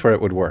the events where it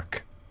would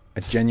work,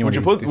 I genuinely.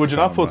 Would you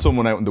not put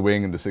someone out in the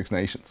wing in the Six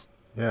Nations?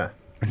 Yeah.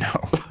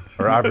 No.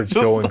 Or average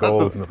showing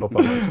goals in the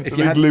football match. If A you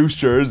big had, loose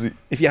jersey.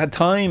 if you had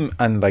time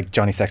and like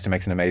Johnny Sexton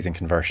makes an amazing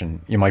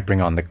conversion, you might bring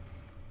on the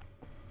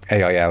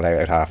AIL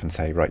out half and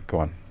say, right, go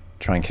on,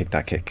 try and kick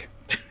that kick.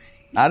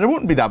 And there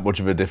wouldn't be that much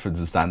of a difference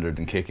in standard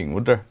in kicking,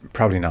 would there?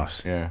 Probably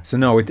not. Yeah. So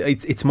no,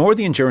 it's more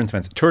the endurance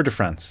events. Tour de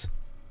France.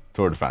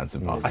 Tour de France,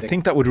 impossible. I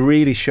think that would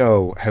really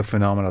show how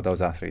phenomenal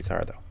those athletes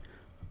are, though.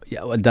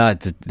 Yeah, well,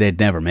 they'd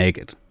never make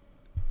it.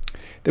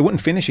 They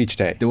wouldn't finish each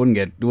day. They wouldn't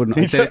get. They wouldn't.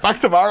 He said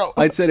back tomorrow.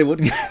 I'd say they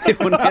wouldn't. They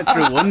wouldn't get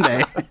through one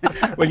day.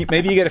 Well,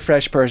 maybe you get a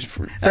fresh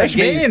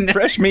Again.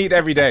 fresh meat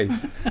every day.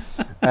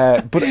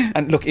 But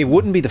look, it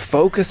wouldn't be the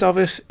focus of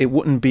it. It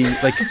wouldn't be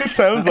like. It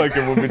sounds like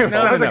it would be.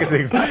 Sounds like it's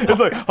exactly. It's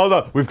like, hold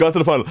on, we've got to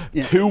the final.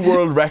 2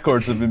 world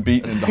records have been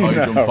beaten in the high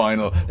jump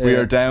final. We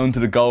are down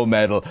to the gold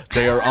medal.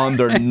 They are on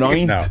their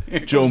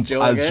 9th jump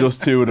Joe as again.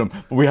 just 2 of them.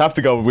 But we have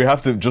to go. We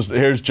have to just.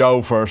 Here's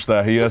Joe first.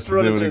 He has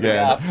to do it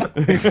again.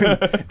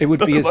 It would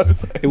be That's what I'm as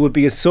saying. it would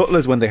be as subtle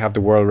as when they have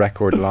the world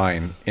record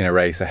line in a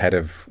race ahead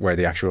of where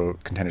the actual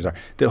contenders are.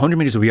 The 100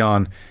 meters would be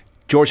on.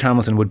 George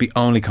Hamilton would be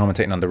only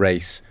commentating on the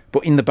race,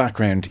 but in the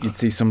background you'd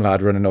see some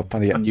lad running up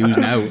on the News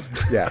now.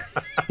 Yeah.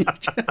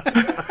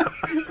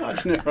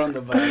 watching it from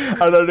the back.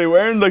 And are they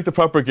wearing like the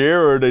proper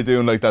gear, or are they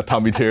doing like that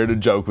Tommy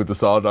Tiernan joke with the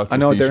Saw Doctor I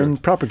know t-shirt? they're in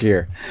proper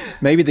gear.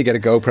 Maybe they get a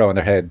GoPro on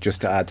their head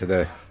just to add to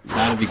the.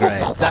 That would be great.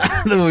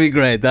 That would be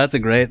great. That's a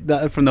great.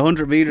 From the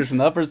 100 meters from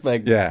that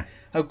perspective. Yeah.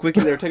 How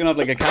quickly they're taking off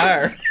like a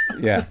car.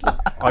 Yeah.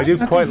 I do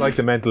quite like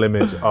the mental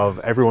image of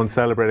everyone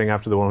celebrating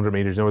after the 100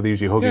 metres. You know, they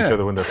usually hug each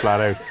other when they're flat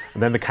out,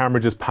 and then the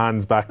camera just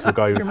pans back to the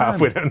guy who's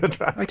halfway down the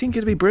track. I think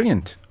it'd be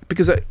brilliant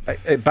because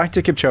back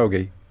to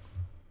Kipchoge,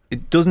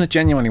 doesn't it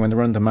genuinely when they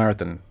run the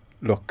marathon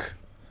look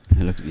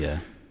It looks,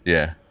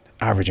 Yeah.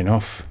 average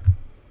enough?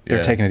 They're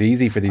Yeah. taking it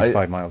easy for these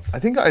 5 miles. I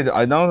think I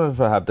don't know if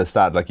I have the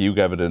stat like you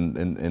gave it in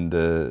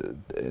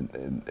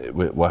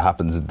what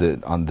happens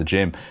on the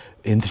gym.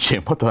 In the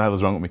gym, what the hell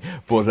is wrong with me?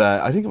 But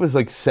I think it was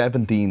like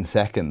 17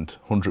 second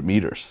 100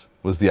 meters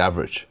was the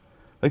average.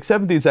 Like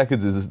 17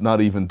 seconds is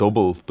not even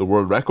double the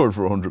world record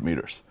for 100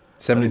 meters.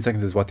 17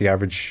 seconds is what the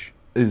average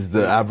Is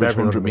the average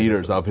every 100 100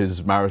 meters of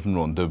his marathon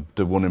run,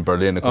 the one in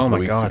Berlin a couple Oh of my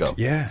weeks god! ago.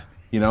 Yeah,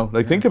 You know,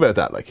 like think about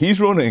that. Like he's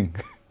running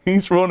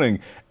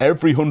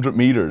every 100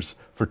 meters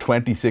for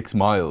 26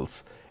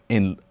 miles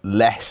in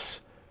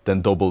less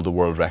than double the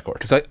world record.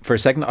 because for a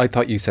second I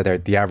thought you said there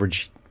the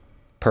average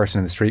person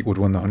in the street would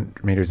run the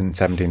 100 meters in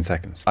 17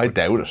 seconds. I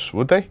doubt it.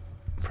 Would they?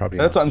 Probably.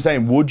 That's not. what I'm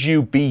saying. Would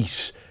you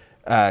beat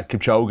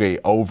Kipchoge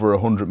over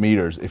 100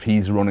 meters if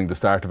he's running the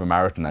start of a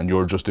marathon and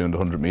you're just doing the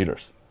 100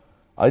 meters?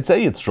 I'd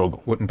say you'd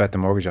struggle. Wouldn't bet the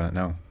mortgage on it.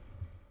 No.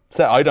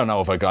 So I don't know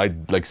if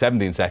like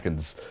 17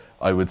 seconds.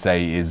 I would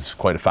say is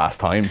quite a fast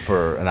time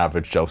for an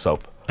average Joe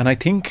Soap. And I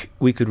think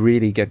we could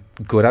really get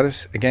good at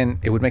it. Again,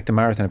 it would make the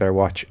marathon a better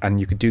watch, and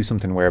you could do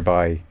something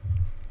whereby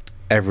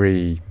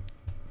every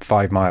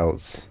 5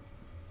 miles,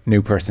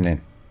 new person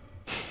in.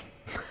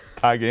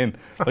 Tag in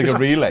like a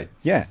relay.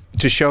 Yeah,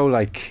 to show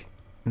like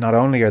not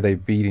only are they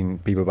beating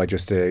people by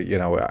just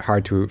a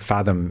hard to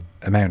fathom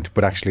amount,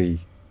 but actually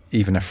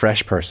even a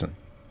fresh person,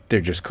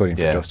 they're just cutting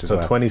for dust as So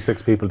well.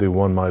 26 people do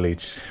 1 mile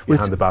each. You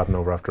hand the baton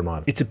over after a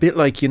mile. It's a bit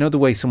like, the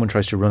way someone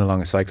tries to run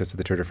along a cyclist at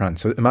the Tour de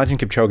France. So imagine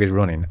Kipchoge's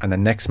running and the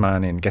next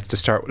man in gets to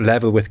start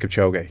level with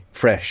Kipchoge,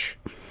 fresh.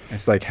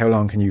 It's like, how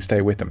long can you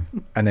stay with him?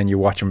 And then you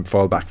watch him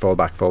fall back.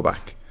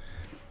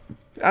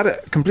 Add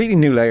a completely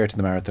new layer to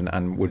the marathon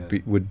and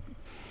would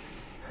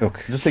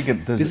look. Just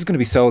thinking, This is going to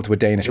be sold to a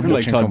Danish You're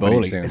like production Todd company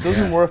Bowley. soon. it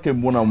doesn't work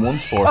in one-on-one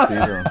sports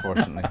either,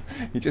 unfortunately.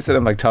 You just said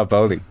I'm like Todd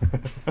Bowley.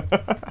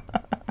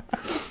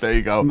 There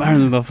you go.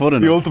 Marathon's not fun The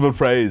enough. ultimate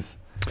praise.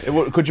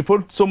 Could you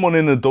put someone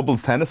in a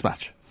doubles tennis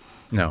match?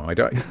 No, I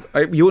don't.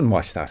 You wouldn't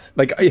watch that.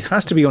 Like, it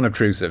has to be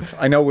unobtrusive.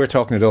 I know we're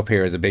talking it up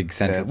here as a big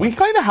central. We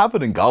kind of have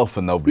it in golf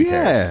and nobody Yeah.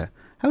 cares.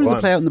 How does it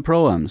play out in the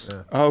pro-ams?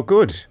 Oh,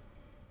 good.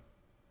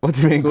 What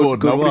do you mean good?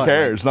 Good Nobody what?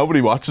 cares. Nobody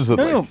watches it.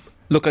 No, like.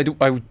 look,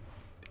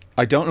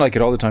 I don't like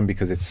it all the time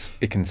because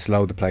it can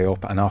slow the play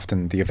up, and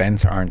often the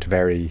events aren't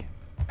very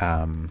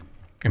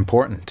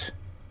important.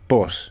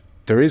 But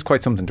there is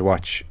quite something to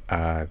watch.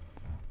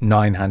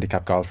 9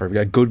 handicap golfer,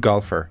 a good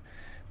golfer,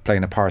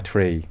 playing a par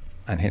 3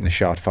 and hitting a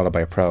shot followed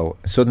by a pro.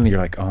 Suddenly you're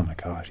like, oh my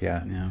god,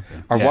 yeah.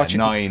 Okay. Or Yeah, watching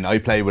 9. I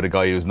play with a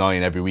guy who's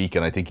 9 every week,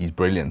 and I think he's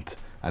brilliant.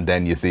 And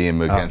then you see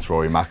him against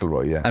Rory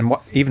McIlroy. Yeah, and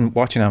even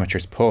watching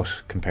amateurs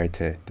putt compared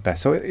to the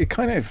best. So it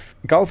kind of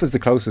golf is the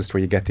closest where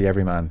you get the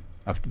everyman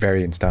of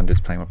varying standards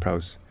playing with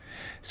pros.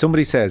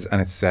 Somebody says,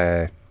 and it's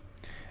a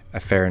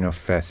fair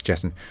enough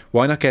suggestion,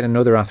 why not get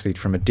another athlete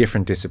from a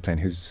different discipline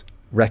who's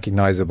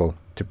recognisable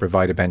to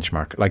provide a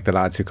benchmark, like the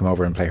lads who come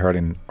over and play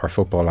hurling or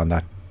football on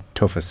that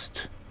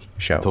toughest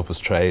show.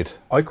 toughest trade.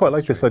 I quite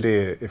like this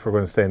idea, if we're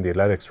going to stay in the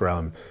athletics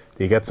realm,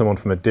 that you get someone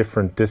from a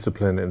different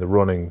discipline in the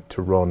running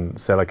to run,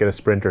 say like get a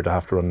sprinter to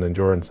have to run an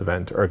endurance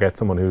event, or get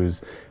someone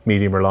who's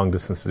medium or long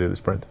distance to do the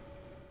sprint.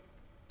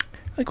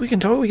 Like we can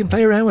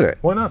play around with it.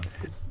 Why not?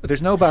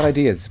 There's no bad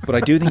ideas, but I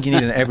do think you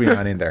need an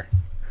everyman in there.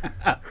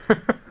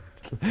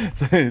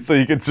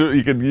 So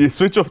you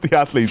switch up the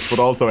athletes, but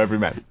also every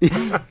man.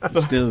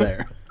 Still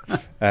there.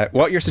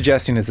 What you're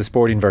suggesting is the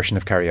sporting version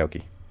of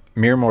karaoke.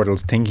 Mere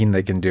mortals thinking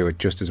they can do it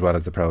just as well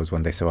as the pros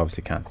when they so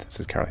obviously can't,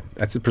 says Caroline.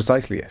 That's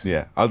precisely it.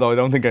 Yeah, although I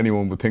don't think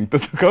anyone would think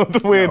that they're going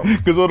to win,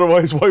 because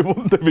otherwise why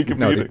wouldn't they be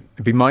No, competing?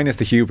 it'd be minus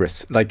the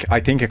hubris. Like,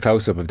 I think a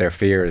close-up of their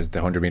fear as the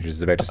 100 metres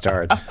is about to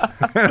start.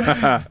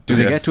 Do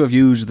they get to have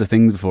used the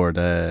things before,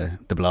 the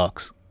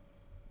blocks?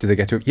 Do they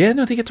get to? Yeah,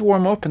 no, they get to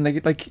warm up, and they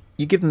get, like,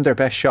 you give them their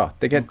best shot.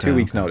 They get 2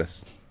 weeks'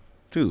 notice.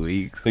 2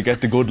 weeks. They get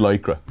the good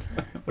lycra.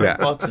 Yeah,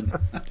 Boxing.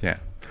 yeah.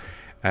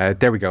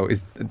 There we go.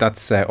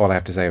 That's all I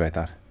have to say about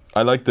that.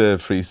 I like the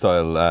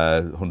freestyle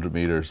 100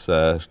 metres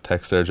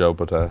text there, Joe,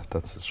 but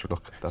that's sure,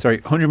 look. That's Sorry,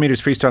 100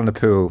 metres freestyle in the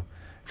pool,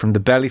 from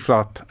the belly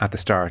flop at the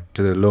start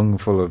to the lung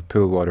full of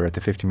pool water at the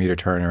 50-metre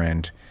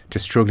turnaround to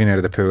struggling out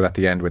of the pool at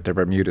the end with their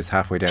Bermudas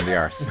halfway down the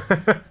arse.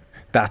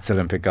 That's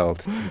Olympic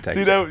gold.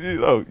 See, now,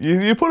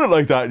 you put it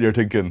like that and you're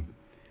thinking,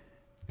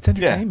 It's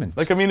entertainment.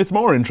 like, I mean, it's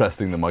more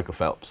interesting than Michael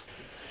Phelps.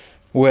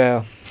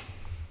 Well,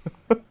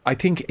 I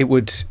think it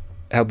would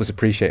help us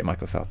appreciate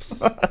Michael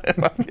Phelps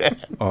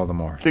all the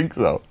more. I think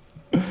so.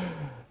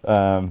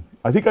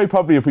 I think I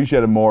probably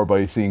appreciate him more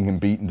by seeing him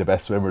beating the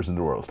best swimmers in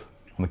the world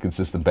on a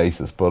consistent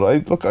basis. But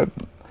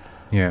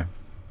Yeah.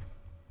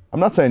 I'm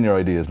not saying your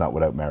idea is not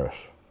without merit.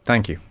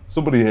 Thank you.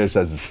 Somebody here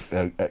says it's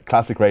a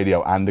classic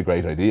radio and a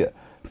great idea.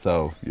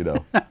 So, you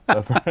know,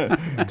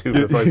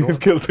 you've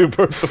killed two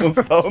birds with one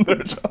stone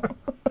there, John.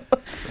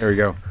 There we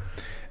go.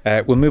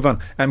 We'll move on.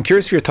 I'm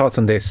curious for your thoughts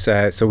on this.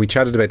 So we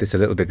chatted about this a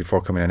little bit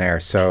before coming on air.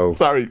 So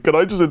sorry, can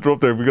I just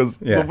interrupt there because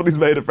somebody's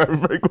made a very,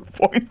 very good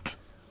point.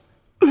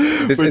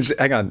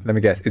 Hang on, let me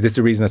guess. Is this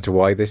a reason as to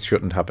why this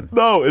shouldn't happen?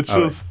 No, it's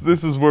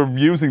we're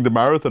using the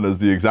marathon as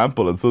the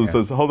example, and so it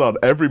says, hold on,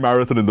 every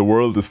marathon in the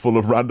world is full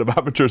of random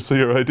amateurs, so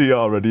your idea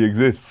already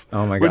exists.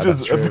 Oh my God, which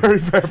is a very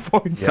fair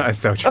point. Yeah. That's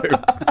so true.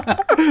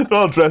 They're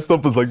all dressed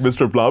up as like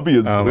Mr. Blobby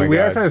and stuff. We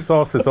are trying to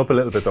sauce this up a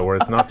little bit though, where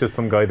it's not just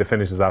some guy that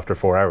finishes after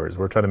 4 hours.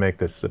 We're trying to make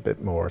this a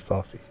bit more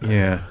saucy.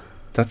 Yeah,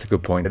 that's a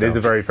good point. It is a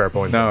very fair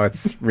point. No,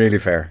 it's really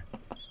fair.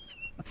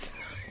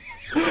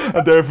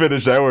 And they're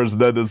finished hours,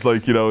 and then it's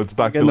like, you know, it's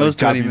back to like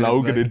Gabby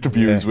Logan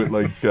interviews with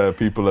like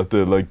people at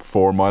the like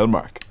 4 mile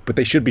mark. But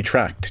they should be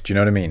tracked. Do you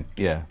know what I mean?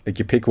 Yeah. Like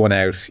you pick one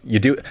out, you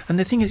do, and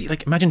the thing is,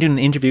 like, imagine doing an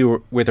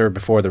interview with her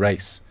before the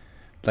race.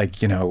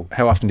 Like, you know,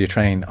 how often do you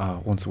train?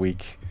 Oh, once a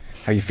week.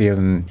 How you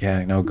feeling?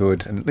 Yeah, no,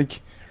 good. And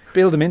like,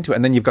 build them into it,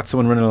 and then you've got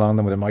someone running along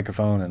them with a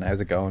microphone, and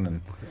how's it going?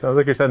 And it sounds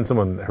like you're sending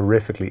someone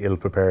horrifically ill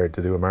prepared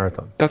to do a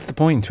marathon. That's the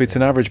point. It's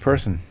an average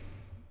person.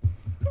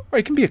 Or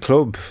it can be a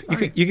club. You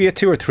can get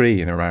 2 or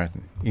 3 in a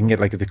marathon. You can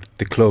get like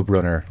the club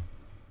runner,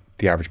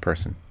 the average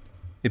person.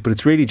 But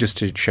it's really just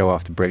to show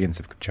off the brilliance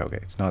of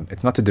Kipchoge.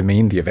 It's not to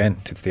demean the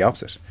event. It's the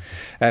opposite.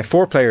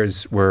 4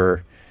 players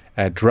were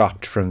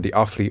dropped from the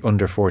Offaly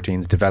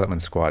under-14s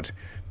development squad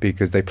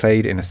because they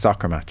played in a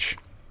soccer match.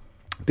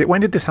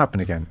 When did this happen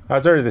again? It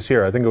was earlier this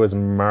year. I think it was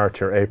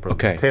March or April.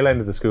 Okay. It was tail end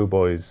of the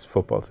schoolboys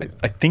football season.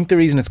 I think the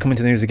reason it's coming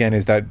to the news again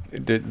is that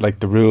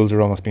the rules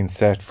are almost being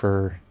set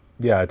for...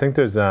 Yeah, I think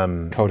there's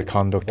code of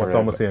conduct. Oh, What's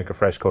almost like a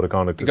fresh code of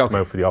conduct that's come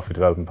out for the Offaly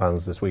development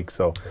panels this week.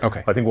 So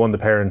I think one of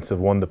the parents of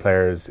one of the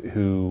players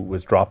who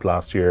was dropped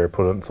last year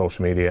put it on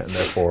social media, and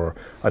therefore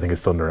I think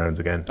it's turned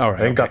around again. I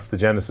think that's the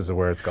genesis of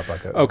where it's got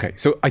back out. Okay,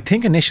 so I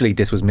think initially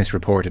this was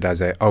misreported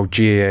as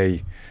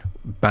GAA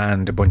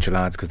banned a bunch of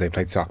lads because they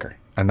played soccer,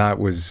 and that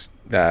was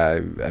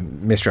a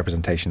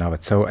misrepresentation of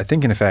it. So I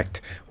think in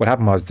effect what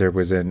happened was there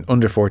was an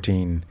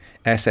under-14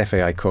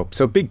 SFAI Cup,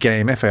 so big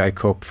game, FAI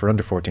Cup for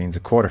under-14s, a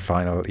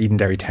quarter-final.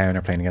 Edenderry Town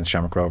are playing against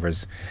Shamrock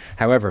Rovers.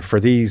 However, for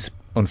these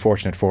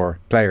unfortunate 4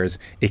 players,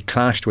 it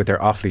clashed with their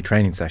Offaly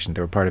training session.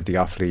 They were part of the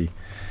Offaly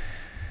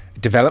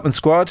development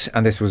squad,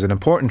 and this was an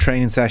important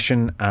training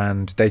session,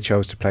 and they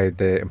chose to play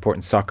the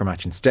important soccer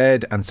match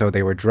instead, and so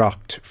they were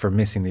dropped for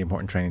missing the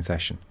important training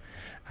session,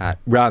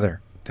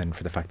 rather than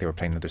for the fact they were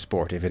playing another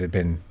sport. If it had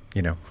been,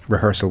 you know,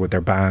 rehearsal with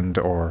their band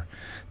or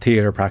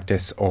theatre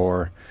practice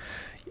or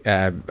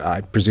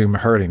I presume a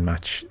hurling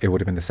match, it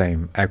would have been the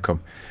same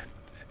outcome.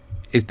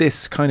 Is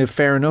this kind of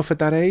fair enough at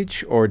that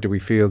age, or do we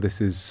feel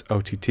this is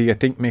OTT? I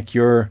think, Mick,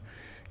 you're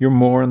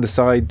more on the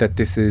side that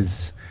this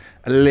is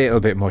a little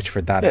bit much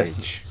for that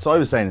age. So I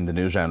was saying in the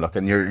news round, look,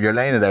 and you're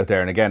laying it out there,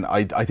 and again,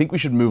 I think we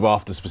should move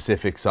off the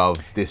specifics of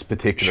this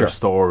particular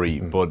story,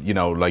 but, you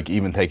know, like,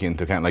 even taking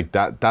into account, like,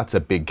 that's a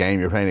big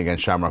game. You're playing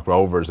against Shamrock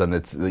Rovers, and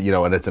it's, you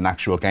know, and it's an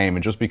actual game,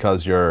 and just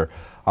because you're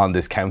on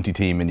this county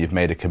team and you've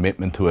made a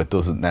commitment to it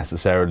doesn't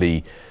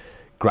necessarily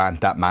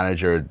grant that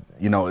manager,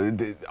 you know,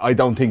 I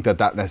don't think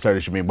that necessarily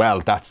should mean,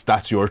 well,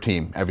 that's your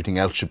team, everything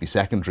else should be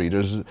secondary.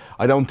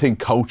 I don't think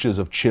coaches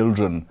of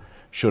children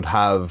should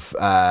have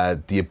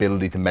the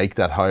ability to make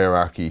that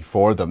hierarchy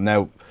for them.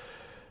 Now,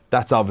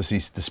 that's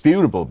obviously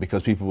disputable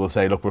because people will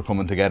say, look, we're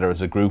coming together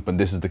as a group and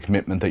this is the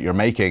commitment that you're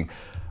making.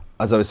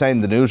 As I was saying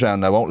in the news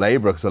round, I won't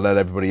labour it because I'll let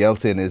everybody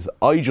else in, is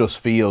I just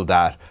feel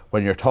that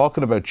when you're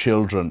talking about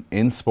children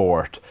in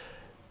sport,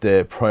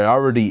 the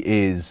priority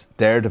is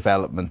their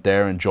development,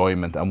 their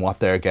enjoyment and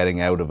what they're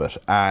getting out of it.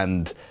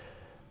 And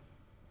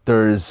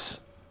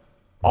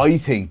I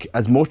think,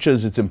 as much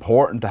as it's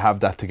important to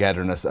have that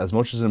togetherness, as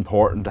much as it's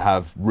important to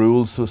have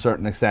rules to a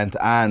certain extent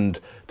and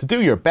to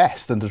do your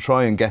best and to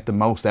try and get the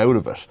most out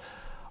of it,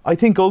 I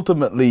think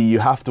ultimately you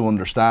have to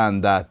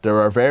understand that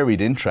there are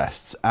varied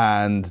interests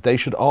and they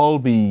should all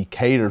be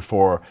catered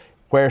for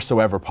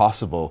wheresoever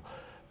possible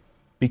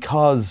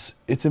because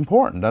it's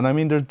important. And I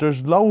mean,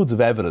 there's loads of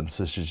evidence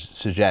to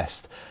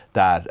suggest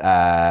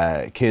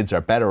that kids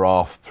are better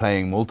off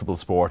playing multiple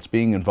sports,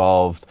 being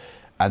involved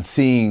and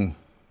seeing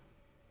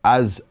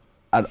as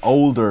an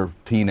older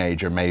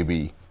teenager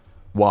maybe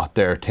what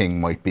their thing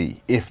might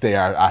be if they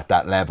are at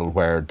that level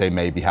where they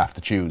maybe have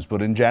to choose.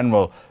 But in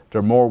general,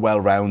 they're more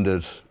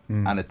well-rounded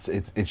and it's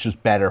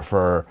just better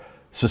for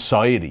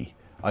society,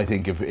 I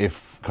think,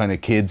 if kind of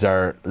kids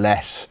are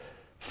let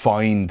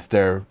find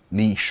their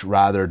niche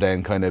rather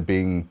than kind of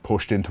being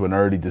pushed into an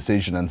early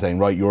decision and saying,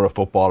 right, you're a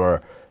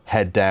footballer,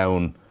 head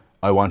down,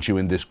 I want you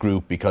in this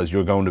group because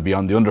you're going to be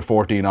on the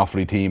under-14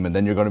 Offaly team and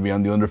then you're going to be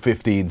on the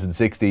under-15s and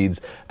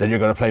 16s, then you're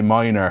going to play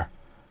minor.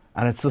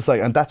 And it's just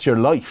like, and that's your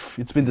life.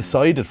 It's been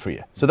decided for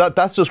you. So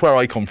that's just where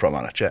I come from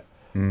on it, yeah.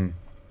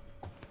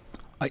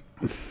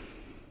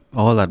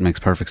 all that makes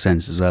perfect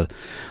sense as well.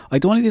 I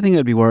the only thing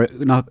I'd be more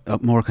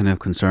kind of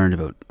concerned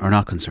about, or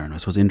not concerned, I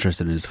suppose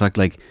interested in, is the fact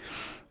like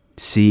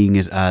seeing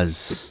it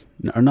as,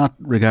 or not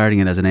regarding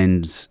it as an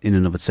end in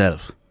and of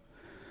itself.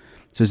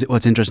 So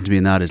what's interesting to me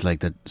in that is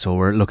like that, so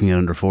we're looking at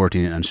under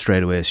 14 and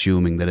straight away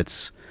assuming that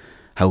it's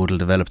how it'll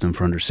develop them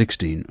for under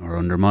 16 or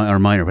under or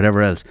minor,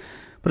 whatever else.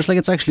 But it's like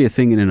it's actually a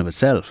thing in and of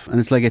itself, and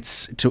it's like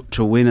it's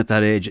to win at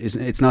that age.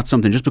 It's not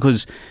something just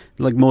because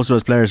like most of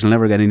those players will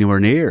never get anywhere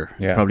near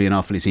probably an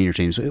awfully senior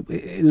team. So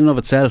in and of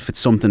itself, it's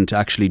something to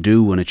actually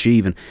do and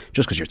achieve. And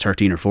just because you're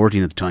 13 or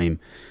 14 at the time,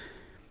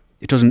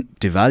 it doesn't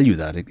devalue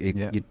that.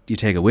 You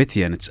take it with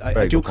you, and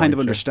I do kind of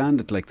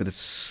understand it, like that.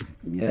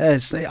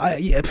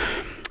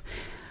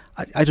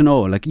 I don't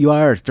know. Like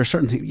there's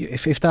certain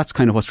things. If that's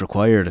kind of what's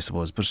required, I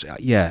suppose. But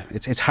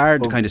it's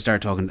hard to kind of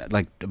start talking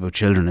like about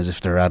children as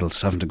if they're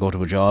adults having to go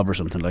to a job or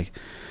something. Like,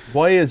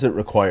 why is it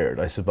required?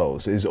 I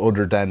suppose is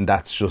other than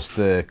that's just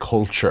the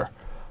culture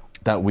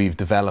that we've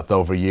developed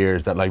over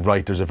years. That like,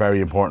 right, there's a very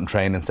important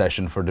training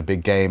session for the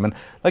big game, and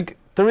like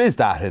there is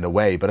that in a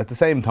way. But at the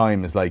same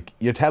time, it's like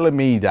you're telling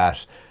me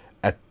that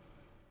a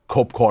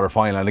cup quarter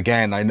final. And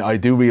again, I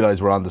do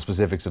realise we're on the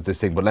specifics of this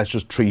thing, but let's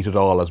just treat it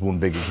all as one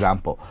big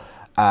example.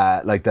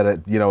 Like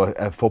that,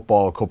 a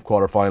football cup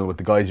quarter final with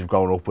the guys you've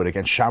grown up with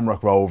against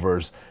Shamrock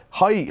Rovers,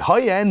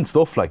 high end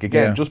stuff. Like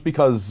again, just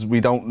because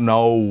we don't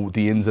know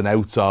the ins and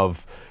outs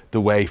of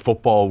the way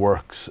football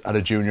works at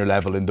a junior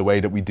level in the way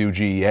that we do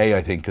GEA,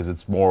 I think, because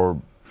it's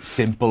more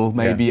simple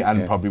maybe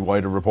and probably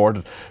wider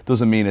reported,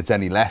 doesn't mean it's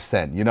any less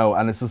than,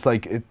 and it's just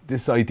like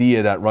this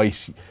idea that,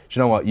 right, you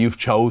know what,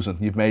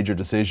 you've made your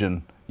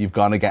decision, you've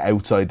gone to get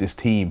outside this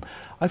team.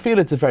 I feel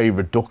it's a very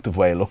reductive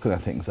way of looking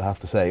at things, I have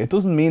to say. It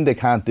doesn't mean they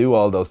can't do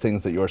all those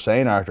things that you're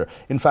saying, Arthur.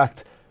 In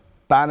fact,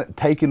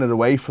 taking it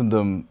away from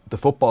them, the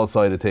football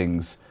side of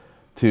things,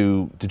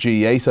 to the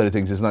GEA side of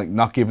things, is like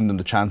not giving them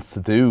the chance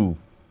to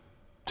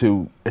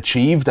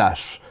achieve that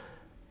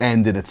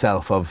end in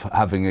itself of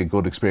having a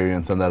good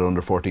experience on that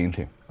under 14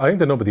 team. I think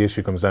the nub of the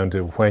issue comes down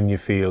to when you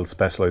feel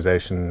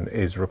specialisation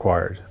is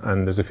required,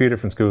 and there's a few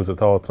different schools of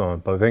thoughts on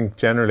it, but I think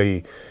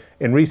generally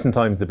in recent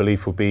times the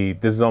belief would be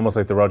this is almost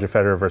like the Roger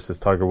Federer versus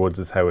Tiger Woods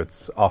is how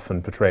it's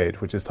often portrayed,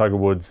 which is Tiger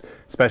Woods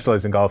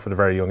specialised in golf at a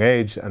very young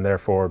age, and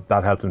therefore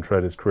that helped him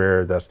throughout his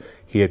career, that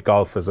he had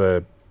golf as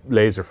a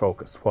laser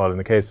focus, while in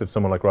the case of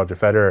someone like Roger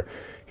Federer,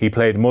 he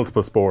played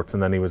multiple sports,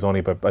 and then he was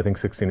only about, I think,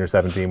 16 or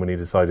 17 when he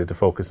decided to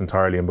focus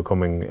entirely on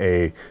becoming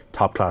a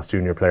top class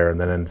junior player, and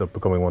then ends up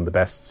becoming one of the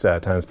best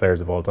tennis players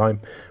of all time.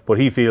 But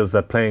he feels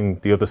that playing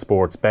the other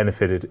sports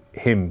benefited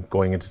him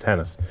going into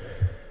tennis.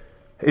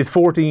 Is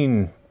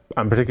 14,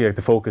 and particularly like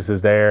the focus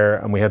is there,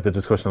 and we had the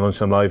discussion on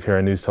Lunchtime Live here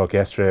in News Talk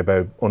yesterday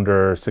about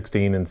under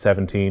 16 and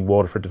 17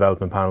 Waterford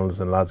development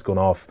panels and lads going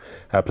off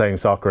playing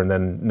soccer and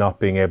then not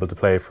being able to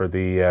play for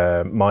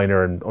the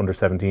minor and under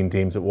 17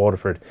 teams at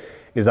Waterford.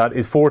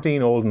 Is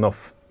 14 old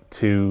enough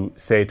to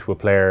say to a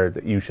player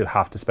that you should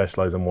have to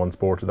specialise in one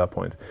sport at that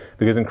point?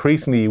 Because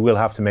increasingly you will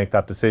have to make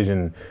that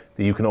decision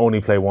that you can only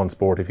play one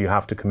sport if you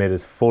have to commit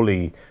as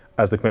fully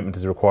as the commitment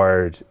is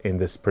required in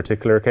this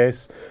particular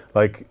case.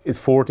 Like, is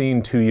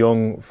 14 too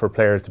young for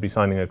players to be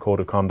signing a code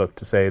of conduct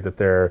to say that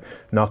they're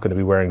not going to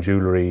be wearing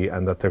jewellery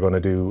and that they're going to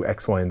do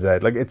X, Y and Z?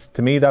 Like, it's,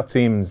 to me, that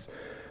seems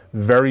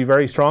very,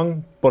 very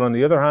strong. But on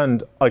the other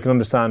hand, I can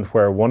understand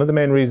where one of the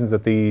main reasons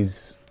that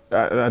these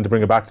and to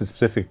bring it back to the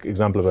specific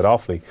example about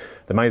Offaly,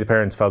 that many of the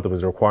parents felt it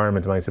was a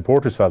requirement, many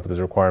supporters felt it was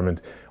a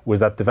requirement, was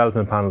that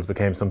development panels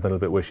became something a little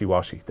bit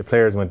wishy-washy. The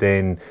players went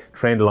in,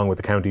 trained along with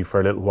the county for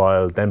a little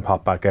while, then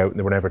popped back out, and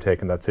they were never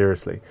taken that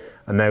seriously.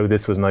 And now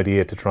this was an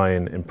idea to try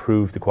and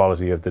improve the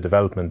quality of the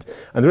development.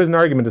 And there is an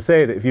argument to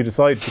say that if you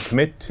decide to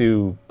commit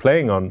to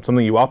playing on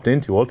something you opt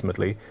into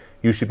ultimately,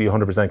 you should be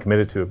 100%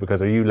 committed to it,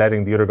 because are you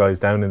letting the other guys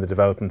down in the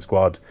development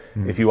squad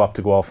if you opt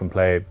to go off and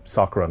play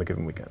soccer on a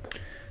given weekend?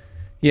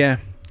 Yeah.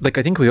 Like,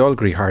 I think we all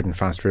agree hard and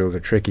fast rules are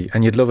tricky,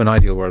 and you'd love an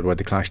ideal world where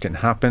the clash didn't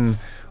happen,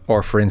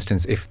 or for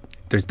instance, if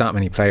there's that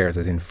many players,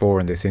 as in 4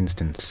 in this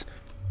instance,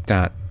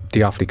 that the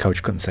Offaly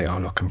coach couldn't say, oh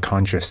look, I'm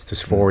conscious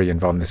there's 4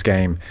 involved in this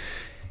game.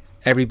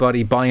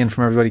 Everybody, buy-in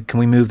from everybody,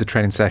 can we move the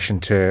training session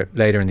to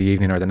later in the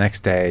evening or the next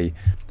day,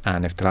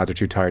 and if the lads are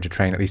too tired to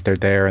train, at least they're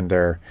there and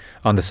they're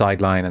on the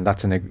sideline, and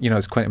that's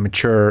it's quite a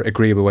mature,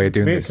 agreeable way of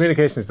doing this.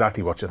 Communication is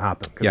exactly what should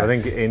happen, because I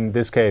think in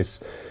this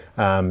case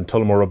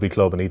Tullamore Rugby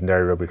Club and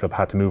Edenderry Rugby Club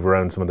had to move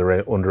around some of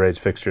their underage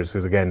fixtures,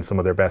 because again, some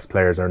of their best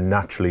players are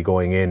naturally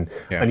going in,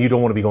 and you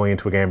don't want to be going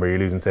into a game where you're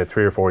losing, say,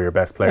 3 or 4 of your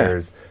best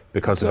players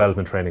because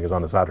development training is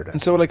on a Saturday.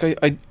 And so, like,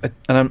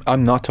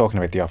 I'm not talking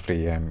about the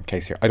Offaly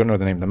case here. I don't know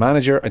the name of the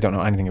manager, I don't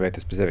know anything about the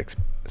specifics,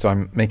 so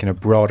I'm making a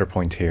broader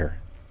point here.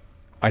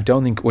 I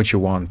don't think what you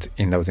want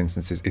in those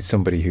instances is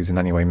somebody who's in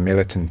any way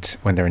militant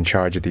when they're in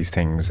charge of these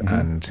things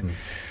and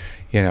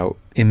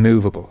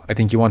immovable. I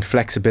think you want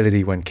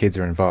flexibility when kids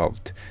are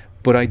involved.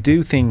 But I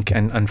do think,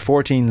 and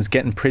 14's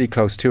getting pretty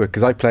close to it,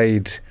 because I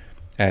played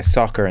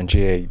soccer and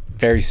GA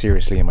very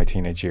seriously in my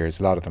teenage years,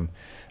 a lot of them.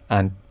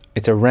 And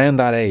it's around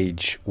that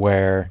age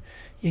where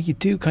you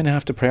do kind of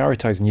have to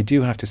prioritise, and you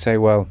do have to say,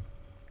 well,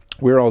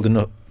 we're old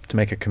enough to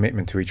make a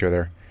commitment to each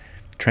other.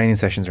 Training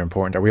sessions are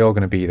important. Are we all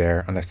going to be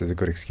there unless there's a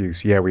good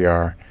excuse? Yeah, we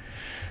are.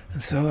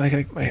 And so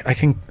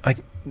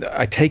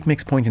I take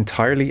Mick's point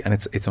entirely, and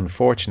it's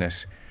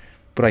unfortunate.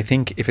 But I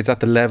think if it's at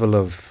the level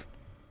of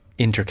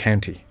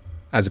inter-county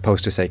as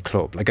opposed to, say,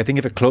 club, like I think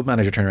if a club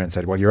manager turned around and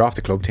said, well, you're off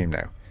the club team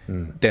now,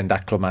 then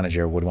that club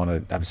manager would want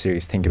to have a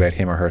serious think about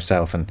him or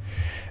herself. And,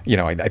 you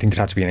know, I think there'd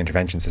have to be an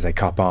intervention to say,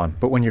 cop on.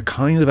 But when you're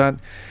kind of at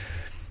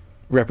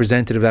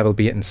representative level,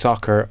 be it in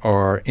soccer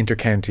or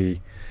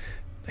inter-county,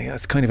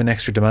 that's kind of an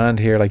extra demand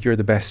here. Like, you're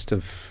the best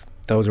of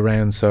those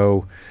around.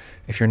 So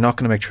if you're not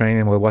going to make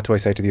training, well, what do I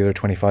say to the other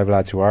 25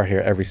 lads who are here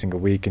every single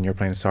week and you're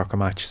playing a soccer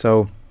match?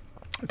 So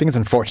I think it's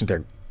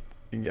unfortunate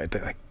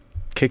they're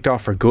kicked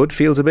off for good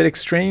feels a bit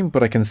extreme,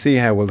 but I can see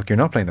how, well, look, you're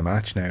not playing the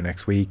match now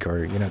next week,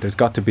 or, you know, there's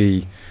got to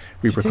be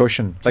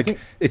repercussion.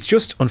 It's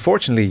just,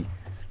 unfortunately,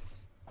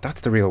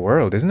 that's the real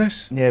world, isn't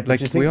it? Yeah, but like,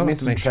 you think we all have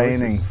to missing make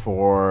training choices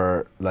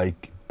for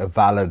like a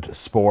valid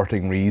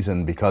sporting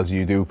reason because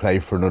you do play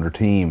for another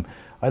team,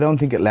 I don't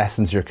think it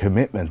lessens your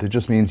commitment. It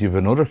just means you have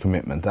another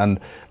commitment. And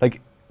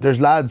like,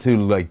 there's lads who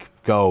like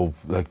go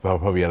like, well,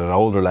 probably at an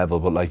older level,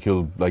 but like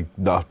you'll like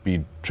not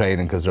be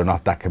training because they're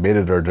not that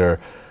committed, or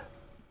they're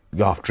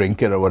off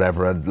drinking or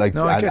whatever, and like,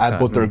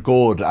 but they're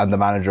good, and the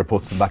manager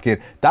puts them back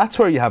in. That's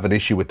where you have an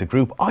issue with the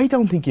group. I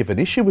don't think you have an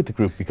issue with the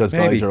group because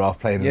guys are off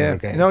playing another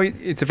game. No,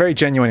 it's a very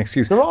genuine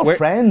excuse. They're all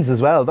friends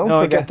as well. Don't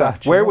forget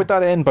that. Where would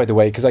that end, by the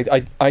way? Because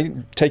I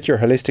take your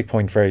holistic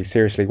point very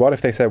seriously. What if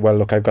they said, well,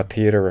 look, I've got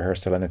theatre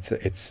rehearsal and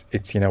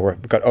it's you know,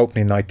 we've got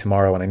opening night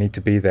tomorrow and I need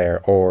to be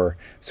there, or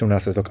someone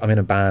else says, look, I'm in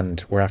a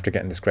band, we're after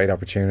getting this great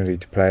opportunity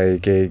to play a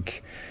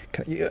gig.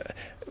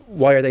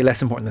 Why are they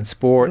less important than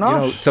sport? They're not.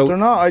 You know, so they're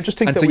not. I just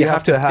think that so we you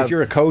have to have. If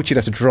you're a coach, you'd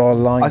have to draw a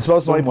line. I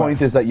suppose somewhere. My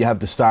point is that you have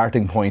the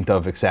starting point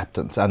of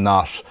acceptance and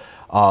not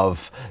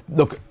of,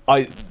 look, we're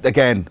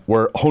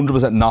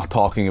 100% not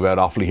talking about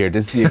Offaly here.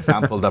 This is the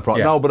example that brought.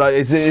 No, but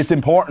it's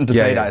important to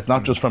say that. It's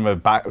not just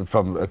from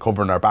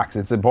covering our backs.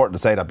 It's important to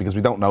say that because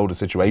we don't know the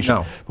situation.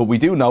 No. But we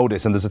do know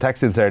this, and there's a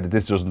text in there that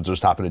this doesn't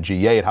just happen in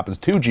GA. It happens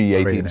to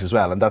GA teams as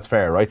well, and that's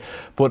fair, right?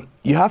 But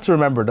you have to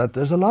remember that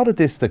there's a lot of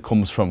this that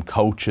comes from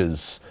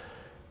coaches.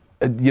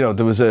 You know,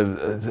 there was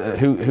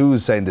who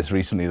was saying this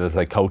recently. There's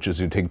like coaches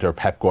who think they're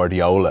Pep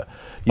Guardiola,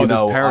 you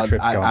know, power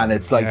trips going on. And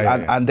it's like,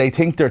 and they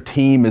think their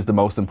team is the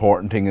most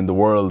important thing in the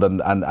world,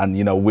 and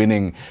you know,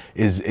 winning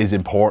is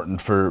important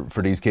for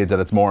these kids,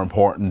 and it's more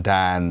important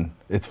than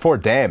it's for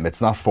them.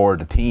 It's not for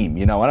the team,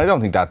 you know. And I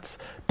don't think that's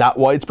that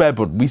widespread,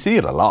 but we see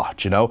it a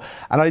lot, you know.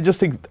 And I just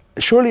think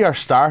surely our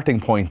starting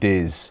point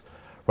is,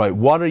 right,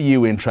 what are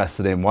you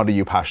interested in? What are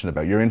you passionate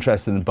about? You're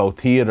interested in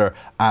both theatre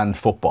and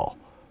football.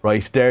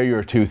 Right, they're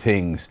your two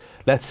things.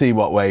 Let's see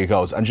what way it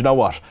goes. And you know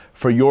what?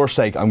 For your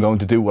sake, I'm going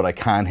to do what I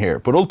can here.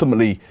 But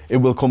ultimately, it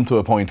will come to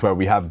a point where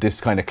we have this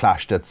kind of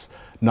clash that's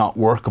not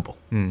workable,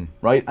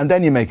 right? And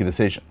then you make a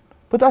decision.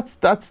 But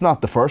that's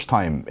not the first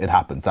time it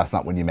happens. That's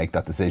not when you make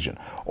that decision.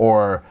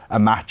 Or a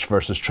match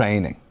versus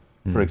training,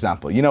 for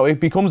example. You know, it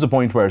becomes a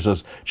point where it's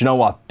just, do you know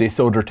what? This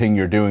other thing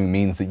you're doing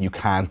means that you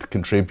can't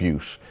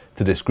contribute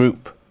to this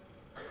group.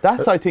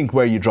 That's, I think,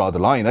 where you draw the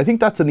line. I think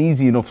that's an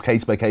easy enough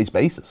case-by-case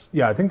basis.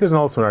 Yeah, I think there's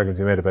also an argument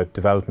to be made about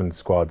development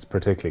squads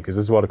particularly, because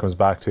this is what it comes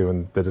back to,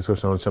 and the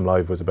discussion on Lunchtime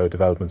Live was about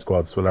development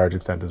squads to a large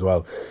extent as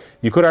well.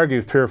 You could argue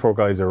if 3 or 4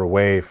 guys are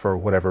away for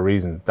whatever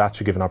reason, that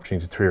should give an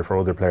opportunity to 3 or 4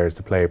 other players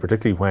to play,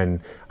 particularly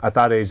when at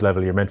that age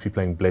level you're meant to be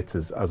playing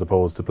blitzes as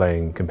opposed to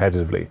playing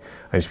competitively,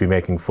 and you should be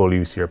making full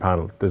use of your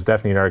panel. There's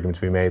definitely an argument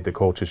to be made that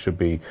coaches should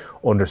be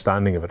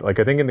understanding of it. Like,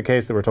 I think in the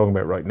case that we're talking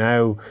about right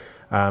now,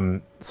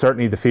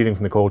 certainly the feeling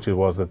from the coaches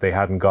was that they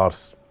hadn't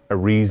got a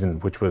reason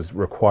which was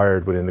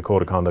required within the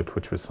code of conduct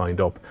which was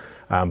signed up.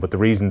 But the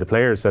reason the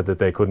players said that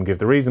they couldn't give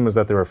the reason was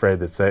that they were afraid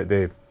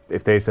that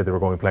if they said they were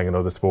going playing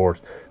another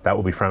sport, that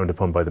would be frowned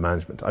upon by the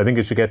management. I think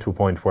it should get to a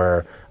point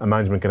where a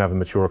management can have a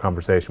mature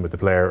conversation with the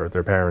player or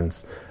their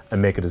parents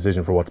and make a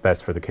decision for what's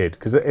best for the kid.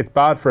 Because it's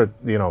bad for,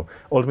 you know,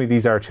 ultimately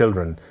these are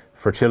children.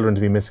 For children to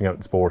be missing out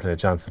in sport and a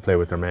chance to play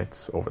with their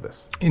mates over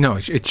this. You know,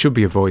 it should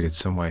be avoided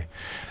some way.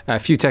 A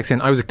few texts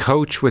in. I was a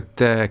coach with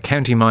the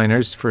County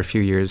Minors for a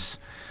few years,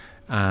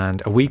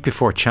 and a week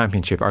before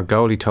championship, our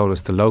goalie told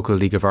us the local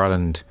League of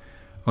Ireland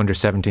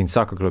under-17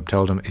 soccer club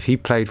told him if he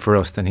played for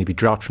us, then he'd be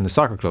dropped from the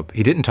soccer club.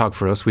 He didn't talk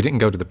for us. We didn't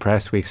go to the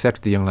press. We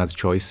accepted the young lad's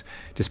choice,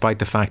 despite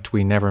the fact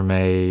we never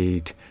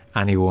made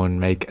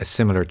anyone make a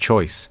similar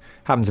choice.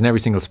 Happens in every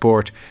single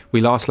sport.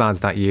 We lost lads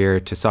that year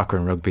to soccer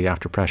and rugby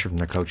after pressure from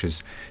their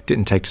coaches.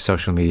 Didn't take to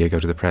social media, go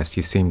to the press.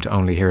 You seem to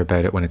only hear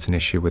about it when it's an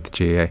issue with the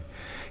GAA. Yeah,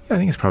 I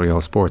think it's probably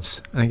all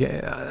sports.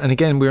 And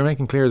again, we were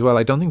making clear as well,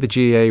 I don't think the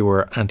GAA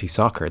were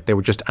anti-soccer. They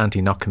were just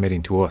anti-not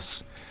committing to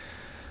us.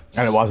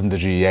 And it wasn't the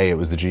GAA, it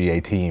was the GAA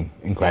team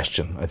in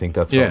question. I think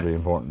that's probably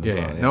important as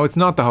well. No, it's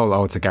not the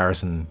whole, it's a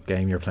Garrison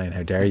game you're playing,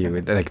 how dare you.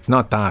 It's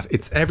not that.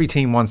 It's every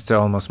team wants to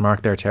almost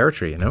mark their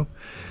territory, you know.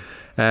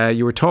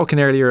 You were talking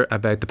earlier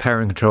about the power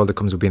and control that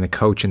comes with being a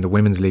coach in the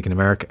Women's League in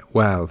America.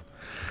 Well,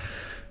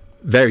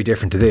 very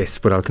different to this,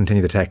 but I'll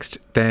continue the text.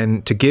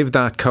 Then to give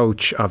that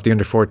coach of the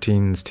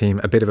under-14s team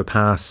a bit of a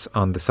pass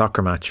on the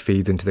soccer match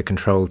feeds into the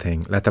control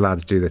thing. Let the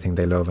lads do the thing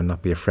they love and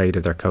not be afraid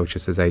of their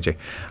coaches, says AJ.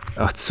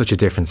 Oh, it's such a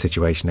different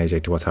situation,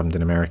 AJ, to what's happened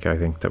in America. I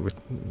think that we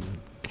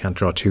can't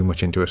draw too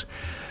much into it.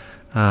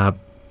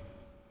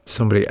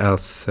 Somebody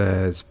else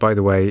says, by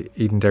the way,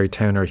 Edenderry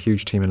Town are a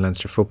huge team in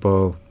Leinster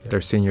football.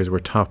 Their seniors were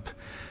top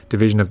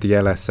division of the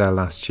LSL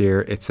last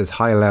year. It's as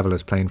high a level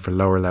as playing for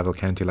lower level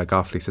county like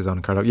Offaly, says on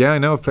Carlo. Yeah, I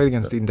know, I've played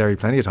against Edenderry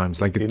plenty of times.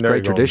 Like, it's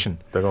great tradition.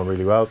 They're going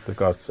really well. They've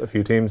got a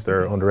few teams.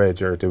 Their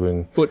underage are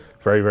doing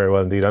very, very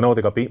well indeed. I know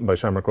they got beaten by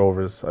Shamrock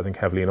Rovers, I think,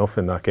 heavily enough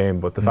in that game,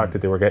 but the fact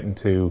that they were getting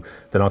to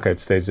the knockout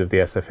stage of the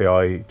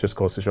SFAI just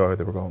goes to show how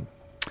they were going.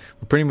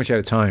 We're pretty much out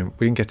of time.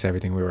 We didn't get to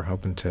everything we were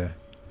hoping to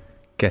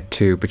get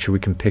to, but sure, we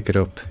can pick it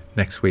up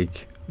next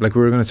week. Like,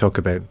 we were going to talk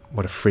about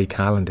what a freak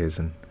Haaland is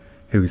and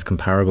who he's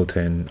comparable to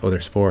in other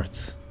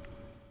sports.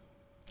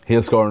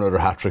 He'll score another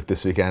hat-trick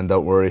this weekend,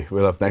 don't worry.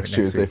 We'll have next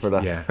Tuesday for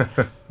that. Yeah.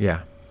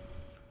 Yeah.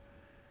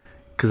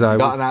 Because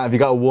have you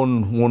got a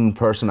one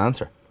person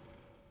answer?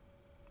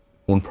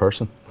 One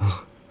person?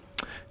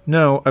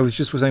 No, I was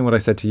saying what I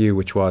said to you,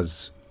 which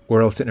was,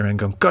 we're all sitting around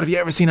going, God, have you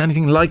ever seen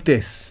anything like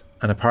this?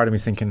 And a part of me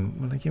is thinking,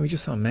 well, like, yeah, we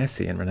just saw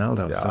Messi and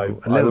Ronaldo. Yeah,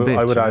 so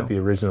I would add the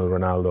original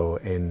Ronaldo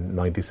in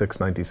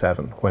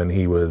 96-97 when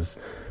he was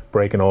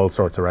breaking all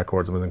sorts of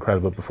records and was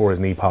incredible before his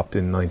knee popped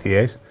in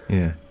 98.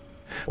 Yeah.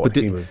 But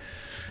he was...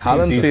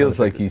 Haaland feels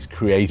like he's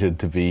created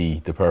to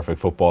be the perfect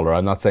footballer.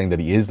 I'm not saying that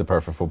he is the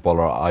perfect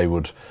footballer. I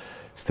would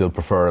still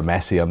prefer a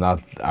Messi. I'm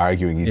not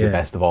arguing he's the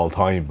best of all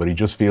time, but he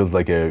just feels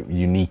like a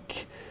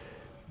unique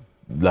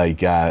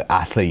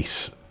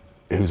athlete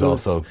who's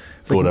also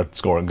good at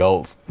scoring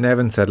goals.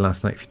 Nevin said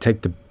last night, if you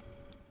take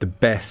the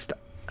best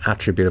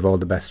attribute of all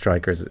the best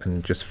strikers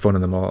and just funnel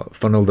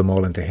them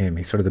all into him,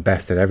 he's sort of the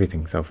best at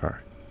everything so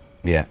far.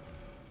 Yeah.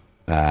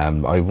 I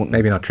wouldn't...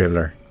 Maybe not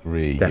dribbler.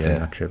 Definitely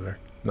not dribbler.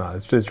 No,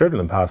 his dribbling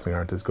and passing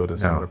aren't as good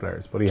as some other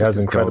players, but he has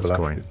incredible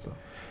attributes. So.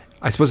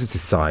 I suppose it's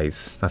his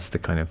size. That's the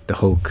kind of the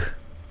Hulk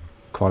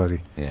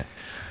quality. Yeah.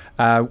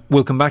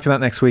 We'll come back to that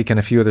next week and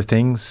a few other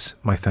things.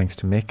 My thanks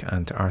to Mick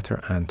and to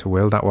Arthur and to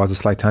Will. That was A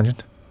Slight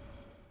Tangent.